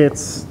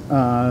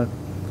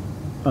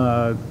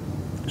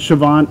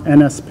Chavant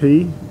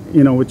NSP,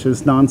 which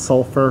is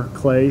non-sulfur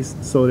clay,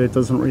 so that it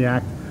doesn't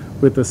react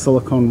with the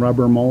silicone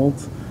rubber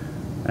molds.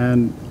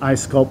 And I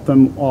sculpt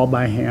them all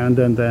by hand,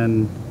 and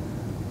then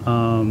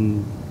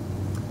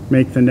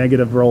make the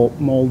negative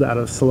mold out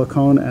of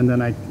silicone, and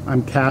then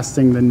I'm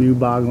casting the new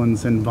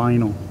Boglins in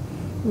vinyl.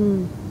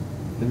 And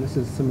this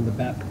is some of the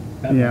bat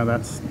yeah,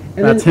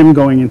 that's him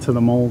going into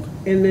the mold.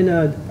 And then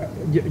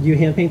do you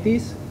hand paint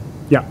these?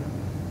 Yeah.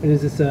 And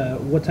is this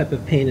what type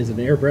of paint? Is it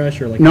an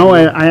airbrush or like? No,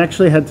 I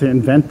actually had to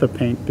invent the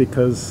paint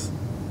because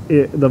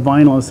the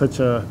vinyl is such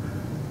a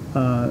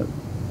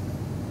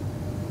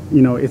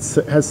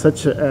it has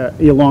such a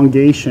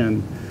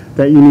elongation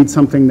that you need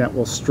something that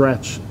will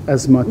stretch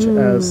as much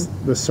as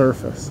the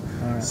surface.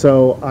 Right.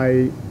 So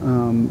I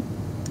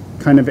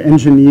kind of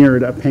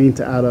engineered a paint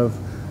out of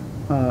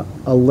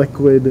a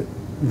liquid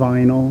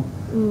vinyl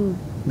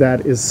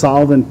that is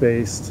solvent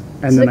based,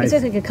 and so then it's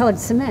like a colored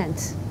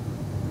cement.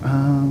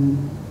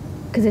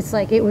 Because it's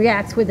like it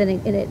reacts with it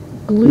and it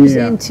glues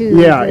into.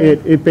 Yeah,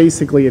 it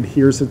basically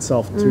adheres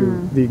itself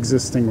to the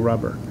existing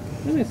rubber.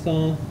 And I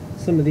saw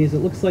some of these. It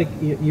looks like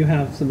you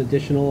have some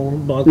additional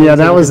Boglins. Yeah,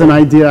 that was an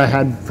idea I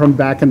had from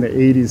back in the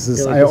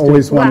 80s. I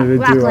always wanted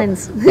to do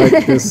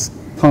like this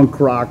punk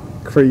rock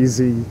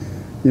crazy,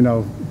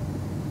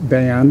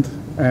 band,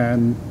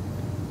 and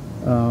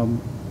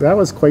that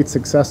was quite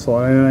successful.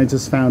 And I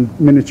just found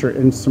miniature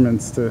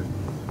instruments to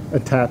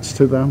attach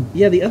to them.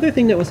 Yeah, the other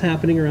thing that was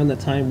happening around that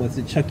time was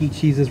the Chuck E.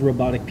 Cheese's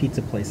robotic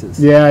pizza places.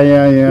 Yeah.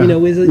 It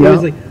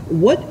was like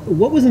what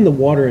was in the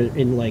water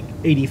in like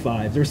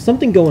 '85? There was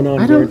something going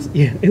on where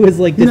it was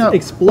like this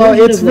explosion.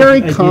 Well, it's of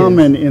very ideas.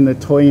 common in the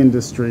toy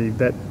industry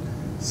that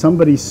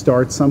somebody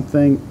starts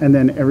something and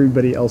then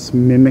everybody else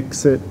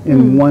mimics it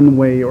in one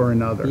way or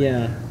another.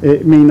 Yeah,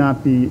 it may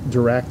not be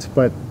direct,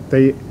 but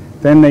they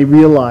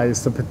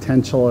realize the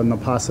potential and the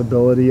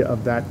possibility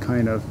of that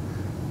kind of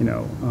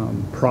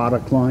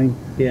product line.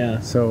 Yeah.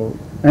 So,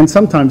 and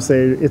sometimes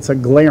it's a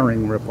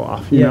glaring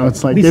ripoff.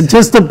 It's like it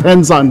just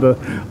depends on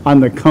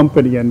the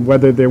company and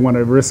whether they want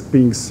to risk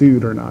being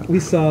sued or not.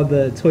 We saw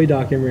the toy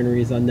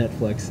documentaries on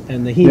Netflix,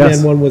 and the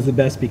He-Man one was the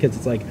best because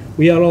it's like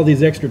we had all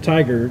these extra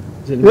tigers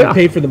and we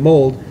paid for the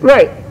mold.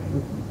 Right.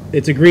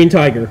 it's a green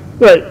tiger.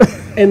 Right.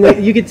 And like,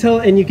 you could tell,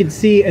 and you could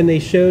see, and they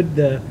showed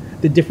the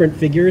different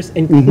figures,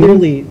 and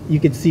clearly you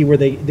could see where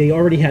they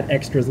already had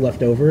extras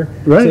left over.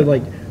 Right. So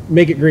like,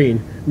 make it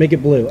green, make it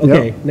blue.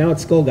 Okay, now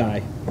it's Skull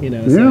Guy. You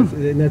know, so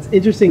and that's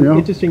interesting.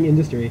 Interesting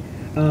industry.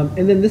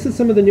 And then this is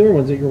some of the newer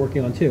ones that you're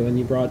working on too, and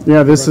you brought.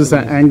 Yeah, this is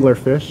an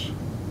anglerfish.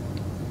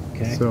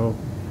 Okay. So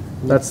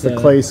that's the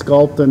clay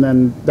sculpt, and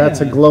then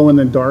that's a glow in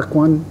the dark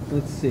one.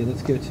 Let's see.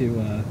 Let's go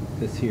to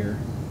this here.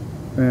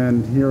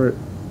 And here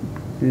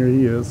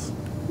he is.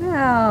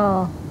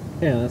 Oh.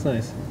 Yeah, that's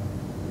nice.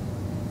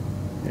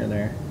 Yeah,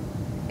 there.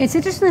 It's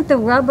interesting that the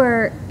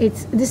rubber.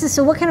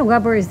 So what kind of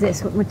rubber is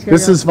this? What material?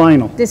 This is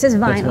vinyl. This is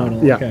That's vinyl.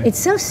 vinyl. Yeah. Okay. It's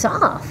so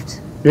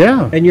soft.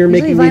 Yeah. And you're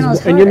Usually making vinyl is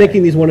these, and you're harder.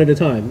 making these one at a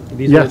time.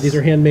 Yes. These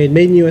are handmade,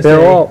 made in USA.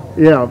 They're all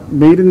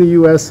made in the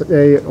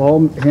USA,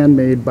 all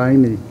handmade by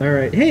me. All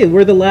right. Hey,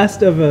 we're the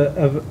last of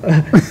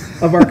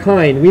of our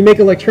kind. We make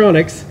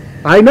electronics.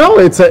 I know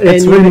it's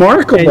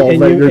remarkable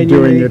that you're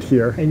doing it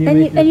here. And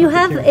you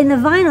have in the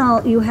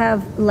vinyl, you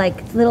have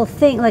like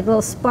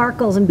little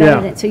sparkles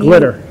embedded in it. So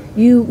glitter.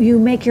 You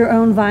make your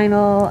own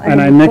vinyl, and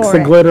I mix the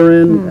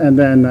glitter in, and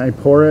then I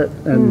pour it,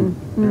 and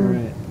All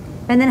right.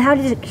 And then how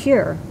does it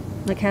cure?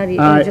 Like how do you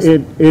just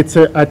it's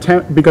a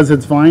temp, because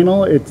it's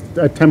vinyl. It's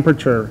a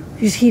temperature.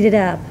 you just heat it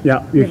up?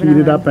 Yeah, you heat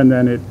it up, and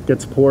then it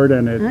gets poured,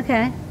 and it.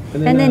 Okay.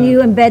 And then you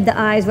embed the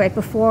eyes right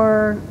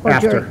before or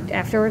After.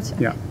 afterwards.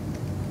 Yeah.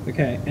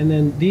 Okay, and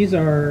then these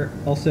are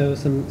also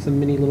some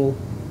mini little.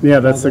 Yeah,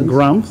 that's the albums,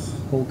 Grumps.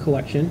 whole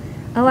collection.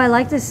 Oh, I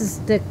like this. Is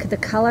the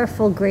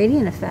colorful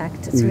gradient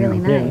effect? It's really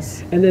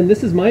nice. Yeah. And then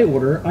this is my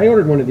order. I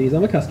ordered one of these.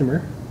 I'm a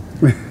customer.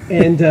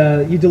 And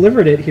you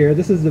delivered it here.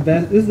 This is the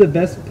best. This is the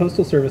best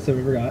postal service I've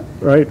ever got.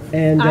 Right.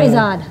 And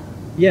Izod.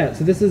 Yeah.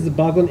 So this is the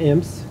Boglin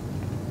Imps,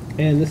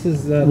 and this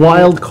is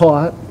Wild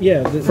caught.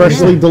 Yeah.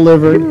 Freshly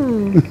delivered.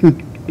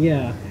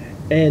 Yeah.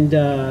 And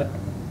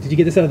did you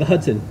get this out of the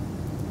Hudson?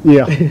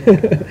 Yeah.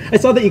 I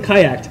saw that you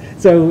kayaked.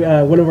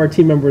 So one of our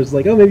team members was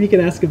like, oh, maybe you can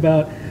ask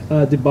about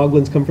did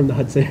Boglins come from the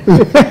Hudson?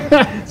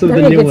 So That'd the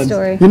be a new good ones.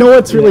 story. You know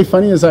what's really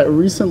funny is that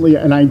recently,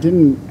 and I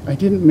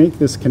didn't make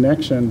this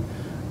connection,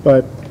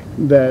 but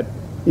that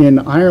in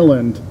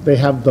Ireland they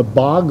have the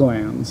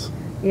boglands,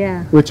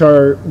 Yeah. which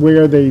are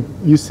where they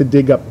used to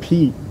dig up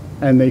peat,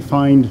 and they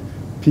find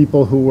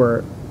people who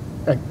were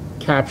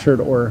captured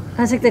or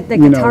That's like the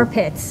guitar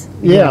pits.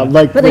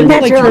 like But they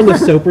Like Natural. turn the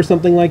soap or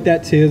something like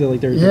that too. They're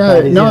like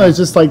it's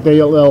just like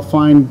they'll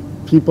find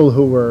people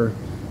who were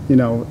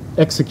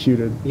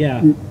executed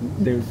yeah,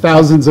 they're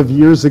thousands of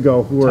years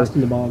ago who were tossed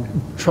in the bog.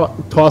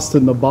 tossed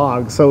in the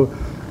bog. So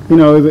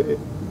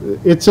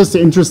it's just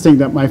interesting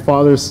that my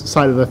father's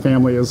side of the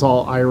family is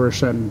all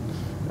Irish, and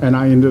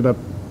I ended up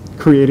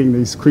creating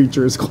these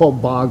creatures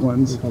called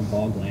boglins. Called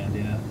Bogland,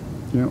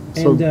 yeah.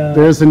 So And,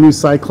 there's the new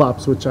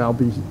Cyclops, which I'll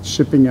be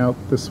shipping out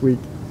this week.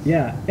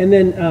 Yeah, and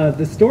then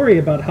the story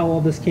about how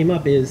all this came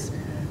up is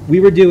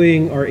we were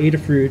doing our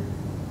Adafruit,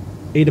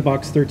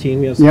 Adabox 13.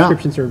 We have a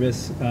subscription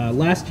service.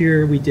 Last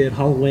year we did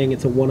Halloween.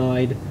 It's a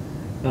one-eyed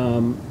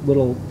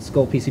little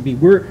skull PCB.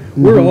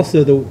 We're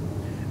also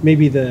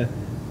maybe the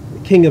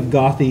king of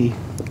gothy,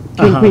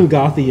 queen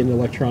gothy in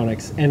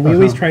electronics, and we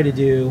always try to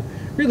do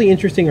really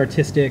interesting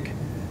artistic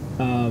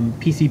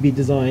PCB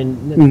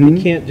design.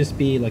 It can't just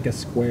be like a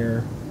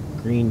square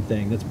green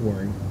thing. That's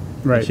boring.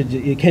 Right.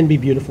 It can be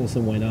beautiful, so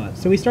why not?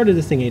 So we started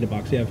this thing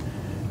Adabox. We have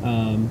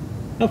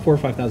about 4,000 or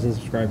 5,000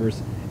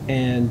 subscribers,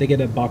 and they get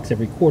a box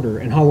every quarter.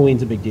 And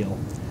Halloween's a big deal.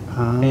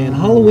 And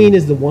Halloween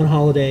is the one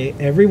holiday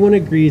everyone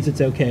agrees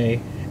it's okay.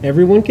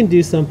 Everyone can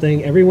do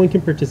something. Everyone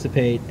can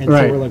participate. And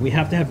so we're like, we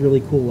have to have really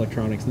cool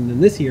electronics. And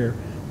then this year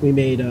we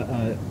made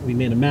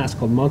a mask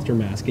called Monster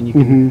Mask, and you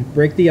can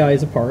break the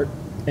eyes apart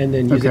and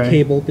then use a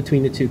cable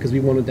between the two because we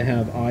wanted to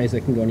have eyes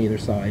that can go on either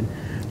side.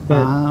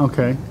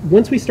 But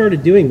once we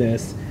started doing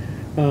this,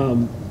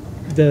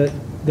 the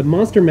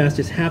Monster Mask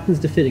just happens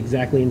to fit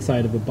exactly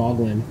inside of a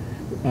Boglin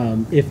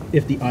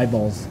if the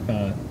eyeballs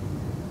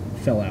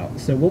fell out.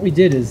 So what we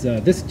did is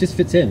this just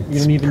fits in. You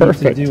don't even need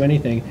to do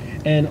anything.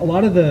 And a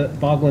lot of the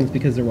Boglins,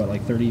 because they're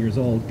like 30 years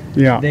old,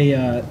 they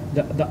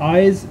the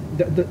eyes.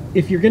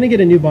 If you're going to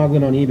get a new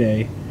Boglin on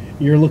eBay,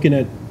 you're looking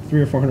at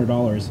 $300 or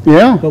 $400.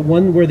 Yeah. But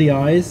one where the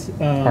eyes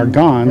are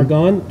gone,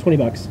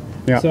 $20.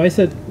 Yeah. So I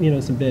said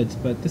some bids,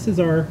 but this is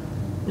our.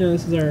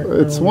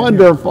 It's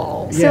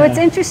wonderful. So what's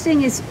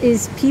interesting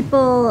is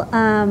people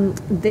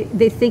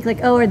they think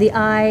like, oh, are the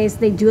eyes,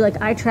 they do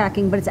like eye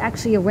tracking, but it's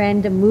actually a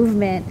random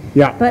movement.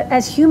 Yeah. But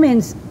as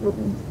humans,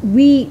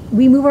 we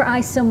move our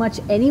eyes so much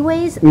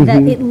anyways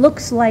that it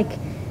looks like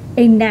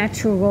a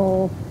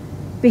natural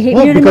behavior.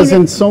 Well, you know because what I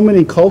mean? in so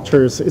many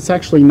cultures, it's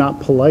actually not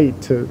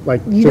polite to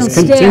You just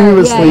don't stare.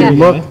 continuously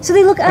look So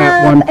they look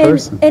at up, one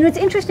person. and what's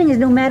interesting is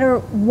no matter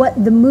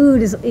what the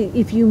mood is,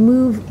 if you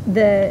move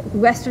the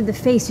rest of the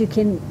face, you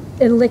can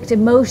elicit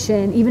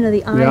motion, even though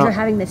the eyes Yeah. are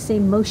having the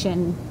same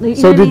motion. You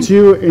So know what I did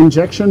you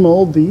injection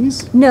mold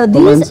these? No, the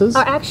these lenses?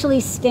 are actually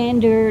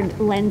standard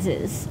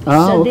lenses.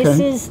 Oh, so okay.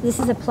 this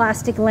is a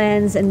plastic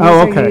lens, and these Oh,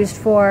 are okay. used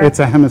for. It's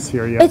a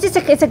hemisphere, yeah. It's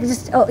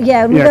just oh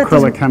yeah. we Yeah, got these-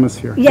 acrylic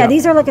hemisphere. Yeah,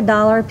 these are like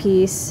 $1 a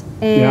piece,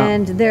 Yeah.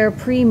 and they're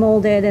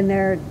pre-molded, and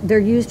they're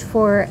used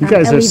for. You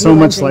guys are LED so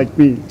much lensing. like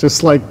me,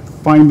 just like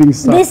finding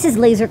stuff. This is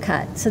laser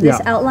cut. So this Yeah.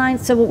 Mm-hmm. outline.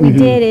 So what we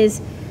did is,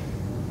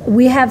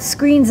 we have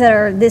screens that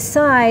are this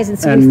size, and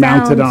so And we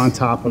mounted found, on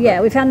top of yeah, it.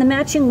 Mm-hmm. we found the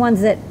matching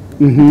ones that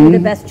do the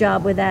best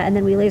job with that, and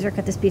then we laser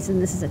cut this piece,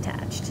 and this is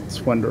attached.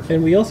 It's wonderful.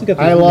 And we also got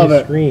I the love new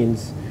it.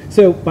 screens.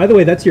 So, by the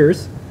way, that's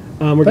yours.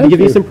 We're going to Thank give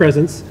you you. some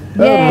presents.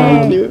 Yay.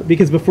 Thank you.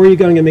 Because before you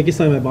go, I'm going to make you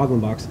sign my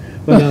Boglin box.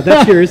 But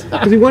that's yours.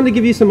 Because we wanted to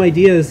give you some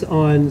ideas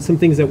on some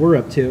things that we're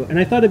up to. And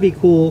I thought it'd be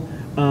cool.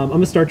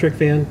 I'm a Star Trek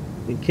fan.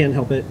 You can't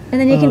help it. And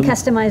then you can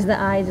customize the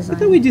eye design. I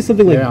thought we'd do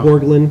something like Yeah.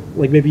 Borglin.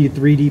 Like maybe you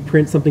 3D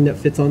print something that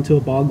fits onto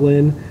a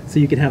Boglin. So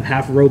you can have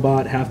half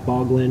robot, half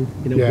Boglin.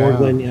 You know, Yeah.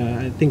 Borglin.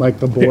 Yeah, I think. Like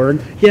the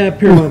Borg? Yeah,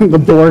 Paramount. The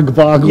Borg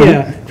Boglin.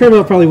 Yeah,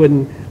 Paramount probably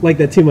wouldn't like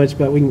that too much,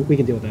 but we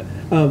can deal with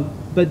that.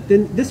 But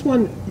then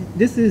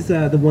this is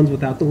the ones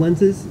without the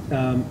lenses.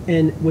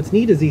 And what's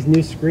neat is these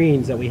new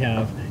screens that we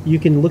have. You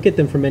can look at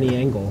them from any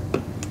angle.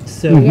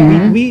 So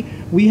Yeah.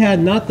 we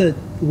had not the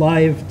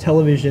live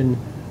television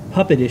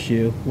puppet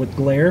issue with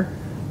glare.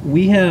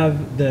 We have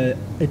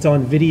it's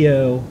on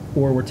video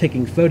or we're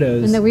taking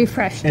photos. And the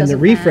refresh and the doesn't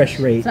refresh match.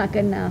 rate. It's not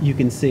good enough. You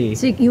can see.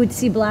 So you would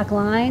see black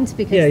lines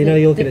because Yeah, you know, the-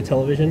 you look the- at a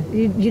television.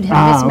 You'd have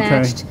Ah, okay.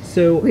 mismatched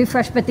So-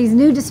 refresh, but these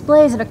new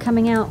displays that are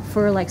coming out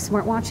for like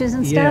smartwatches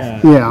and stuff, Yeah.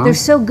 Yeah. they're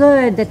so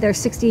good that they're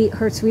 60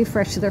 hertz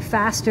refresh, so they're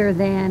faster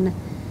than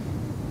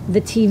the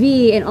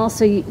TV, and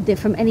also they're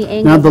from any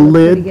angle. Now the they look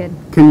pretty lid, good.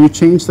 can you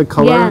change the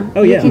color? Yeah,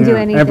 Oh, you yeah. can do Yeah,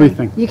 anything.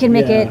 everything. You can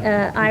make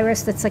Yeah. it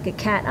iris that's like a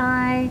cat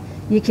eye.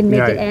 You can make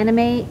Right. it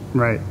animate.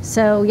 Right.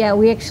 So yeah,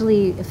 we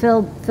actually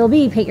Phil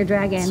B, Paint Your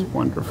Dragon,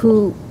 wonderful.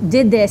 who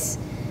did this.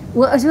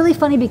 Well, it was really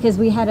funny because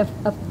we had a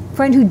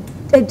friend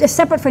a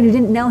separate friend who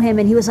didn't know him,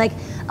 and he was like,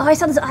 "Oh, I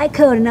saw this eye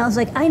code," and I was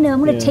like, "I know,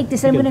 I'm going to take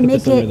this, and I'm going to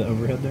make it the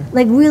overhead there.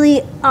 like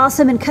really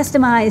awesome and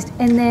customized."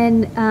 And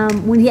then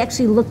when he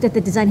actually looked at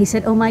the design, he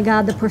said, "Oh my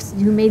God, the person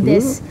who made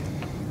this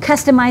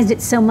customized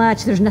it so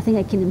much. There's nothing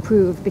I can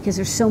improve because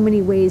there's so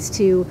many ways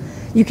to.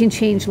 You can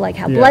change like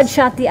how Yes.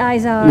 bloodshot the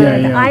eyes are, Yeah,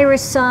 the yeah.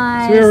 iris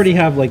size, So we already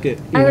have like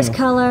iris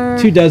color.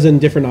 24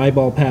 different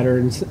eyeball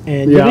patterns,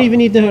 and you Yeah. don't even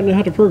need to know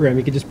how to program.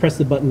 You could just press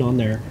the button on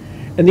there.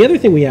 And the other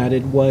thing we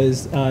added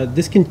was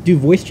this can do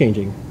voice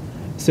changing.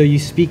 So you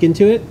speak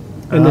into it,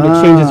 and then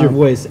it changes your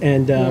voice.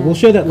 And we'll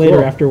show that later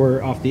Cool. after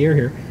we're off the air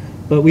here.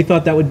 But we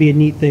thought that would be a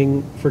neat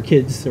thing for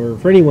kids or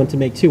for anyone to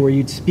make too, where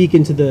you'd speak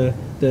into the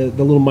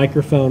little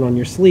microphone on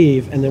your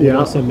sleeve, and then we'd Yeah.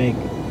 also make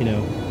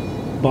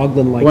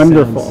Boglin-like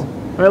Wonderful. sounds.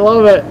 I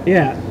love it.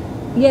 Yeah.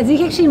 Yeah,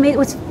 he actually made.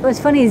 What's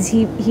funny is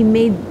he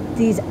made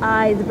these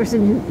eyes. The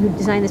person who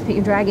designed this Paint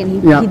Your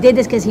Dragon, Yeah. he did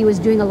this because he was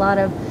doing a lot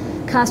of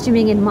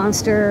costuming and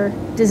monster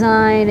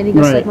design, and he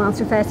goes to Right. like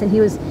Monster Fest, and he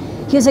was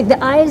like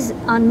the eyes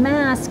on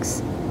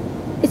masks.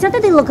 It's not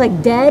that they look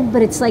like dead,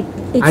 but it's I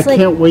like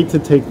can't wait to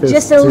take this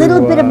just a to,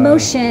 little bit of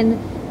motion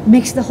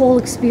makes the whole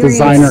experience.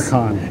 Designer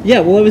Con.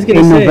 Yeah, well, I was going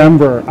to In say.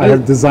 November, I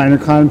have Designer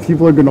Con.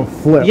 People are going to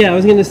flip. Yeah, I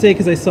was going to say,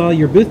 because I saw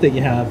your booth that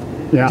you have,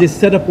 Yeah. just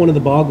set up one of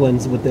the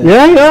Boglins with this.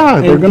 Yeah, yeah.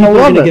 And They're going to people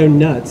are love gonna go it.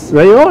 nuts.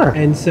 They are.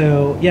 And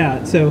so,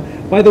 yeah, so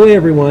by the way,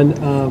 everyone,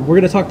 we're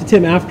going to talk to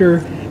Tim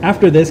after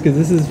this, because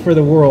this is for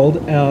the world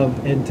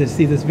and to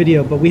see this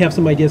video, but we have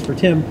some ideas for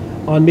Tim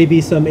on maybe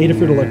some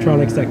Adafruit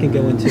electronics that can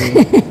go into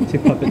to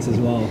puppets as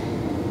well.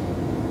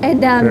 And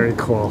Very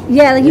cool.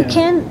 yeah, like you Yeah.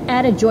 can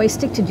add a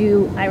joystick to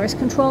do iris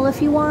control if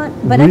you want,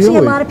 but actually a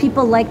Really? lot of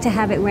people like to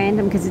have it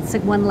random because it's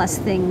like one less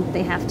thing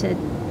they have to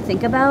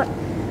think about.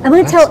 I'm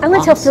gonna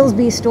tell Phil's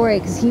B story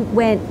because he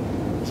went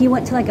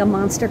to like a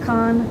Monster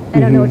Con.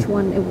 I don't know which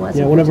one it was.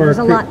 Yeah, one of our There's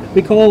a lot.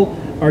 we call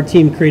our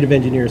team creative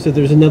engineers. So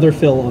there's another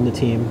Phil on the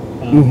team.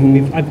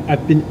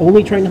 I've been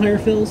only trying to hire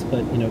Phils,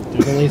 but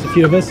there's only a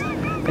few of us,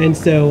 and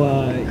so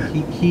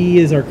he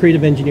is our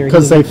creative engineer.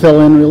 Because they fill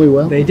in really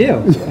well. They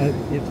do.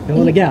 It's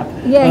filling a gap.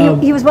 Yeah,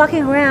 he was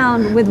walking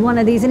around with one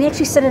of these, and he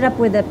actually set it up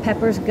with a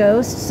Pepper's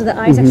Ghost, so the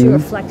eyes actually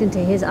reflect into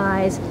his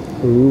eyes.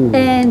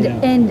 And Yeah.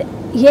 and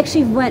he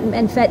actually went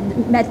and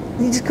met.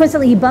 Just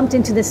coincidentally, he bumped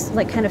into this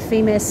like kind of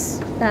famous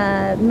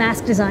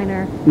mask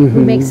designer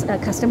who makes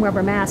custom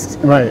rubber masks.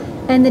 Right.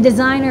 And the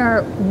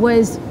designer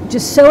was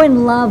just so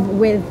in love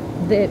with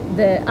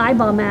the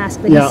eyeball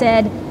mask that Yeah. he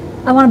said,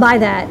 "I want to buy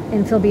that."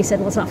 And Phil B said,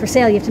 "Well, it's not for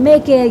sale. You have to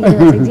make it. It's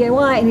like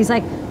DIY." And he's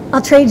like, "I'll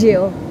trade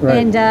you." Right.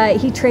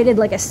 And he traded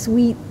like a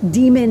sweet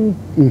demon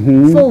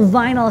full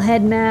vinyl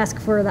head mask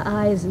for the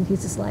eyes. And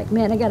he's just like,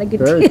 "Man, I got a good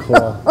Very deal."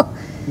 cool.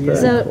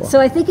 So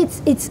I think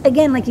it's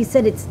again, like you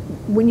said, it's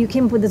when you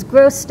came up with this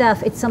gross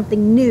stuff, it's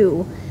something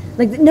new.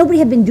 Like nobody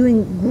had been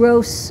doing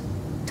gross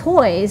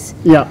toys.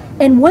 Yeah.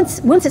 And once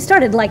it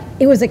started, like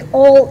it was like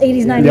all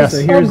 80s, 90s, Yes. So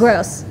all here's-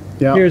 gross.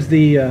 Yeah. Here's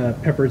the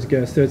Pepper's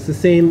Ghost. So it's the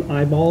same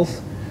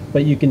eyeballs,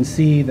 but you can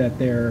see that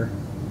they're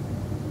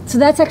So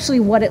that's actually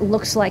what it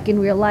looks like in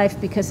real life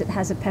because it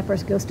has a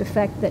Pepper's Ghost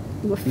effect that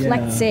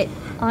reflects it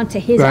onto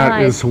his eyes.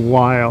 That is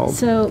wild.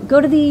 So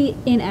go to the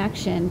in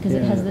action because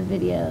it has the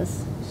videos.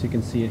 So you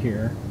can see it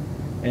here.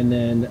 And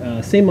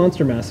then same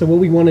monster mask. So what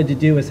we wanted to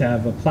do is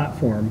have a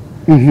platform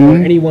for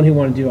anyone who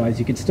wanted to do eyes.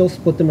 You could still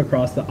split them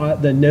across.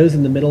 The nose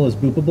in the middle is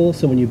boopable,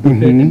 so when you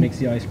boop it, it makes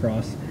the eyes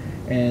cross.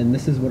 And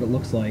this is what it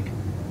looks like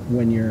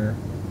when you're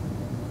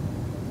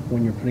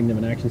putting them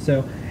in action.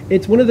 So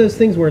it's one of those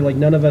things where like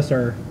none of us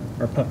are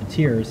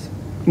puppeteers.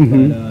 But,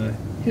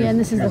 And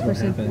this is the what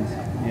first one. happens.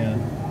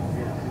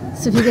 Yeah.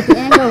 So if you get the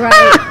angle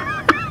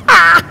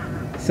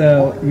right,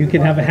 So you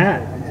can have a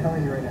hat.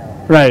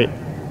 Right.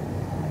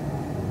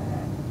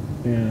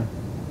 Yeah.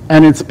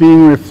 And it's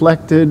being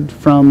reflected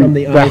from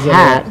the eyes of it.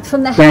 hat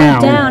from the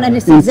hat down, and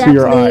it's into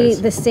your exactly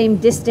eyes. the same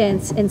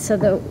distance, and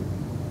so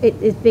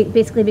it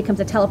basically becomes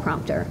a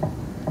teleprompter,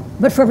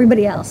 but for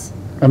everybody else.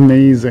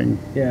 Amazing.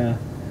 Yeah.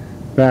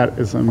 That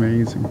is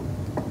amazing.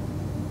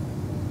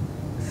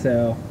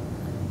 So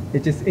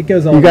it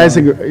goes on. You guys,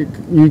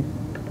 and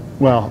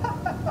well,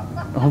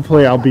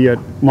 hopefully I'll be at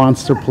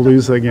Monster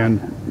Palooza again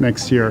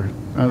next year.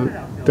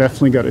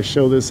 Definitely got to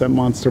show this at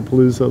Monster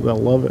Palooza. They'll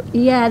love it.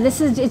 Yeah,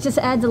 it just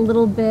adds a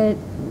little bit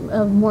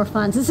of more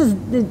fun. So this is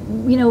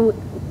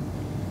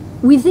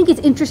we think it's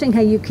interesting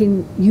how you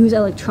can use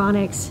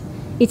electronics.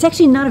 It's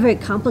actually not a very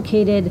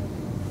complicated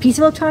piece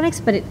of electronics,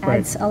 but it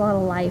adds a lot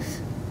of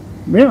life.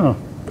 Yeah,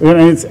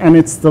 and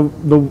it's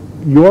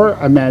your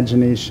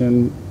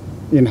imagination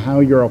in how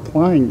you're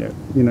applying it.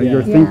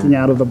 You're thinking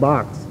out of the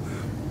box.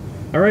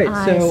 All right,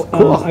 so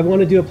I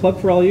want to do a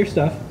plug for all your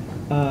stuff.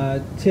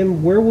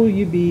 Tim, where will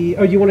you be?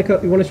 Oh, you want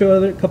to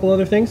show a couple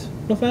other things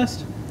real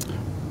fast?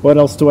 What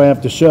else do I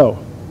have to show?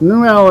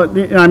 Well,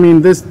 I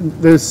mean, this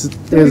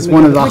is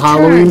one of the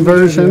Halloween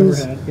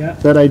versions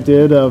that I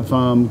did of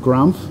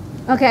Grumph.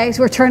 Okay,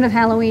 so Return of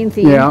Halloween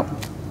theme. Yeah,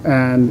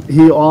 and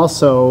he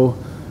also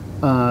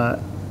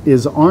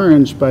is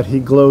orange, but he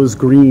glows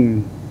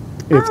green.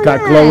 It's got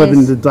glow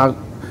in the dark,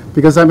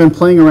 because I've been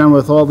playing around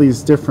with all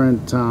these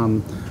different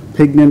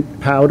pigment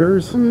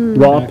powders,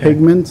 raw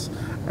pigments,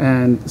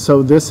 and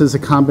so this is a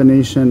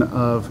combination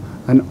of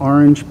an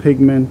orange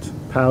pigment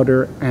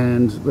powder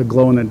and the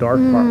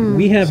glow-in-the-dark part.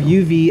 We have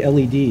UV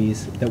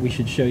LEDs that we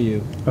should show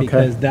you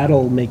because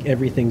that'll make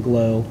everything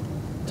glow.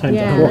 Time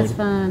to 100. That's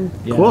fun.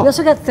 Yeah. We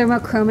also got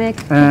thermochromic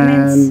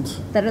pigments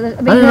that are.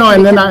 I don't know,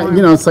 and then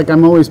it's like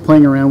I'm always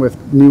playing around with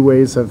new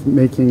ways of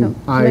making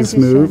eyes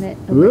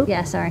move.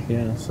 Yeah, sorry.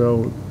 Yeah.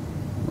 So,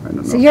 I don't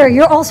know. So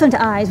you're also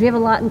into eyes. We have a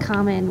lot in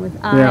common with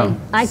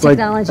eye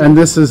technology. And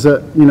this is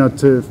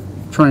to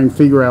try and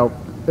figure out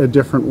a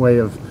different way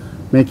of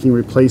making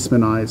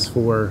replacement eyes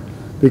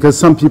because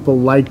some people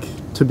like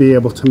to be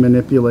able to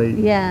manipulate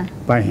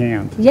by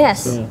hand.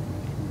 Yes.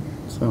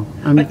 So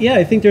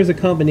I think there's a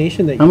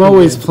combination that I'm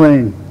always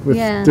playing with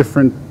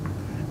different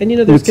and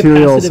there's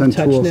materials capacitive and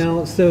touch tools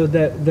now, so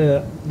that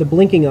the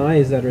blinking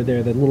eyes that are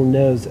there, the little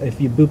nose, if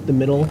you boop the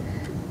middle,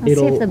 Let's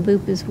see if the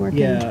boop is working.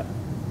 Yeah,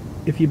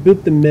 if you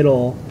boop the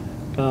middle,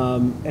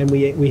 and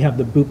we have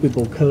the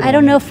boopable code. I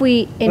don't know if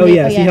we.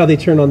 See how they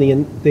turn on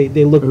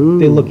they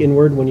look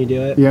inward when you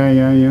do it. Yeah.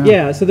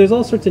 Yeah, so there's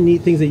all sorts of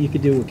neat things that you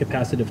could do with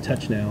capacitive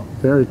touch now.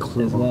 Very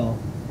cool as well.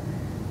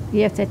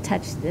 You have to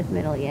touch the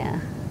middle,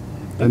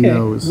 The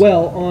nose.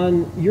 Well,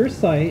 on your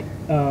site,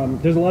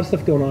 there's a lot of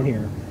stuff going on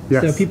here.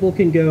 Yes. So people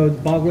can go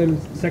Boglin,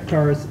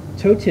 Sectaurs,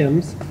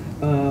 Totems.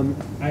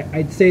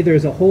 I'd say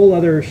there's a whole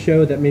other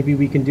show that maybe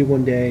we can do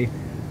one day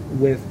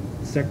with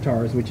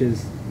Sectaurs, which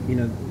is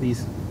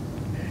these.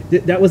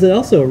 That was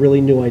also a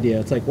really new idea.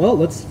 It's like, well,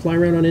 let's fly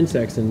around on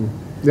insects and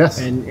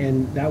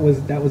that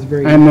was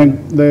very. And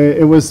then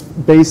it was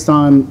based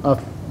on a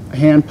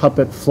hand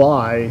puppet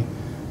fly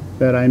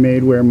that I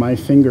made where my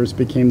fingers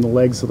became the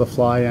legs of the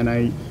fly, and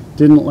I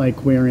didn't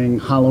like wearing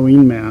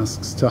Halloween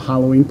masks to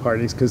Halloween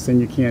parties because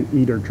then you can't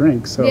eat or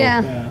drink. So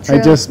I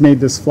just made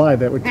this fly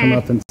that would come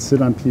up and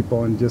sit on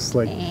people and just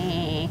like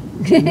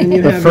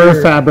the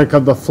fur fabric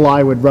of the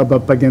fly would rub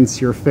up against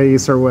your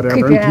face or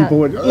whatever, and people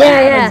would,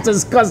 it's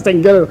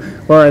disgusting, get it.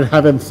 Or I'd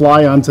have him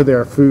fly onto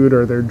their food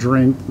or their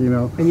drink,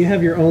 And you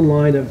have your own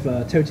line of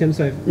totems.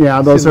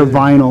 Those are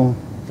vinyl.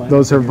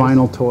 Those are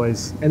vinyl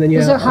toys. And then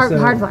those are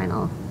hard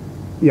vinyl.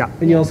 Yeah.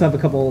 And you also have a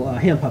couple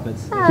hand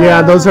puppets.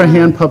 Yeah, those are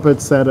hand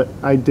puppets that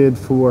I did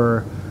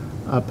for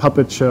a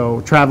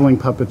traveling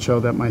puppet show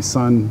that my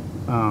son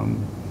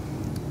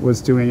was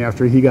doing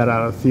after he got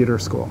out of theater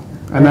school.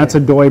 And that's a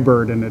doy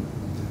bird, and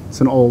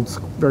it's an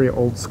very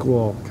old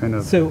school kind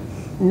of. So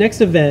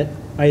next event,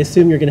 I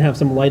assume you're going to have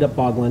some light up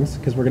Boglins,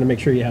 because we're going to make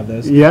sure you have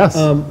those. Yes.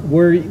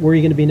 Where are you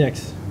going to be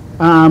next?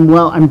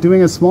 Well, I'm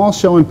doing a small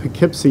show in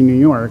Poughkeepsie, New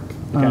York,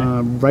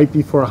 right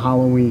before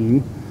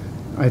Halloween.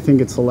 I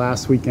think it's the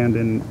last weekend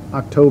in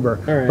October.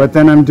 All right. But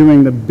then I'm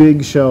doing the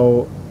big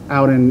show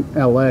out in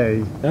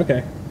LA.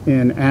 Okay.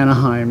 In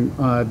Anaheim,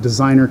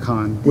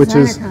 DesignerCon, which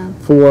is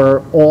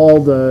for all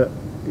the,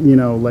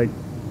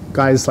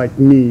 guys like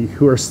me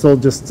who are still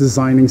just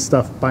designing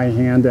stuff by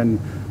hand and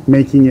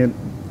making it,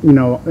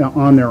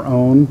 on their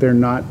own. They're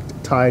not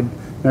tied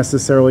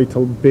necessarily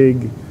to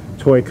big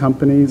toy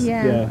companies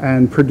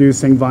and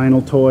producing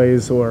vinyl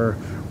toys or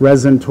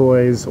resin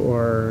toys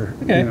or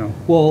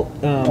well,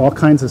 all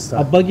kinds of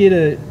stuff. I'll bug you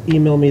to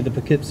email me the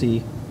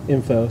Poughkeepsie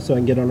info so I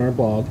can get on our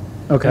blog.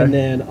 Okay. And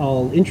then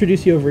I'll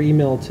introduce you over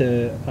email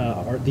to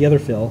the other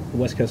Phil, the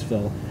West Coast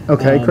Phil.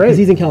 Okay, great. Because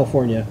he's in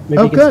California.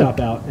 Maybe he can good. stop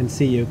out and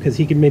see you because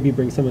he can maybe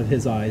bring some of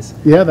his eyes.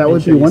 Yeah, that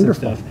would be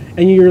wonderful.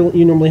 And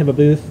you normally have a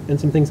booth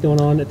and some things going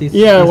on at these.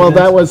 Yeah, these well,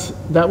 events?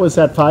 that was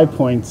at 5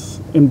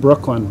 Points in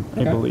Brooklyn,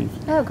 I believe.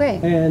 Oh,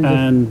 great.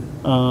 And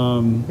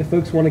if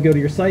folks want to go to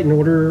your site and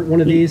order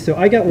one of these, so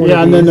I got one.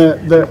 Yeah, of and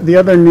these. then the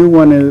other new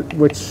one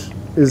which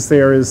is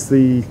there is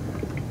the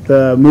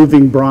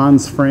moving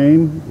bronze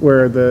frame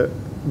where the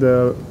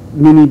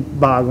mini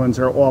Boglins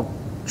are all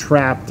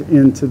trapped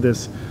into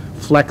this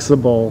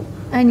flexible.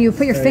 And you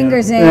put your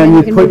fingers in. And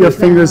you can put move your it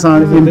fingers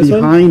around. on in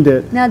behind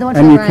it. No, the one to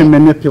and the you right. can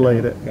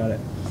manipulate it. Got it.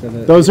 So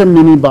Those are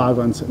mini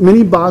Boglins.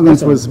 Mini Boglins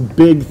Awesome. was a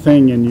big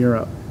thing in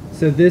Europe.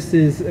 So this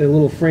is a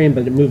little frame,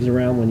 but it moves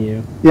around when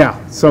you.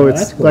 Yeah, so Oh, it's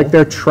that's cool. like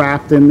they're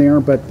trapped in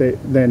there, but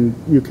then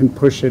you can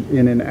push it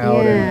in and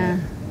out. Yeah.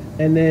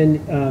 And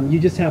then you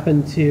just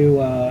happen to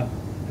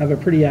have a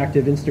pretty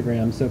active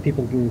Instagram, so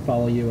people can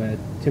follow you at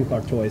Tim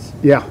Clark Toys.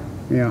 Yeah.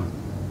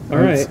 All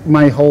It's right.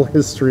 my whole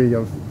history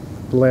of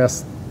the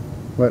last,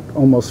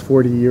 almost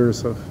 40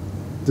 years of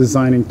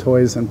designing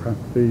toys and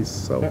properties.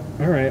 So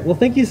All right. Well,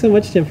 thank you so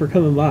much, Tim, for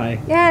coming by.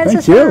 Yeah, this Thank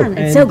was you. fun.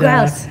 It's so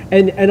gross.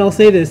 And I'll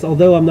say this,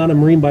 although I'm not a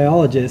marine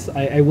biologist,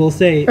 I will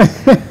say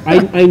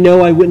I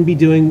know I wouldn't be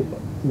doing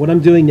what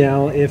I'm doing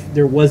now if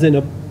there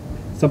wasn't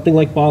something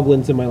like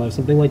Boglins in my life,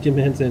 something like Jim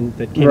Henson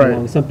that came Right.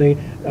 along, something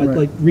Right.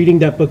 like reading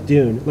that book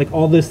Dune, like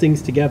all those things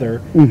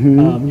together.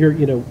 Mm-hmm.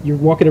 You're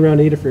walking around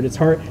Adafruit. It's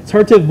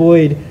hard to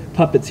avoid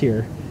puppets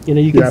here.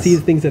 You can Yes. see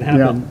things that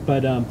happen. Yeah.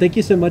 But thank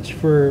you so much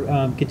for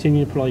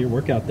continuing to put all your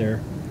work out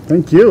there.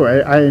 thank you.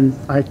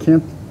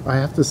 I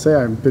have to say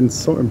I've been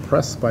so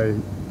impressed by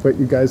what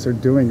you guys are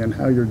doing and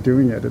how you're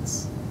doing it.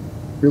 It's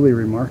really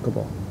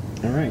remarkable.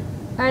 All right.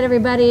 All right,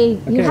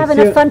 everybody. You Okay, have see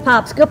enough ya. fun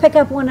pops. Go pick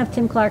up one of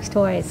Tim Clark's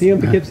toys. See you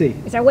in Poughkeepsie.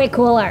 These are way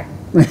cooler.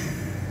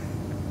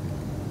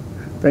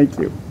 Thank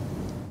you.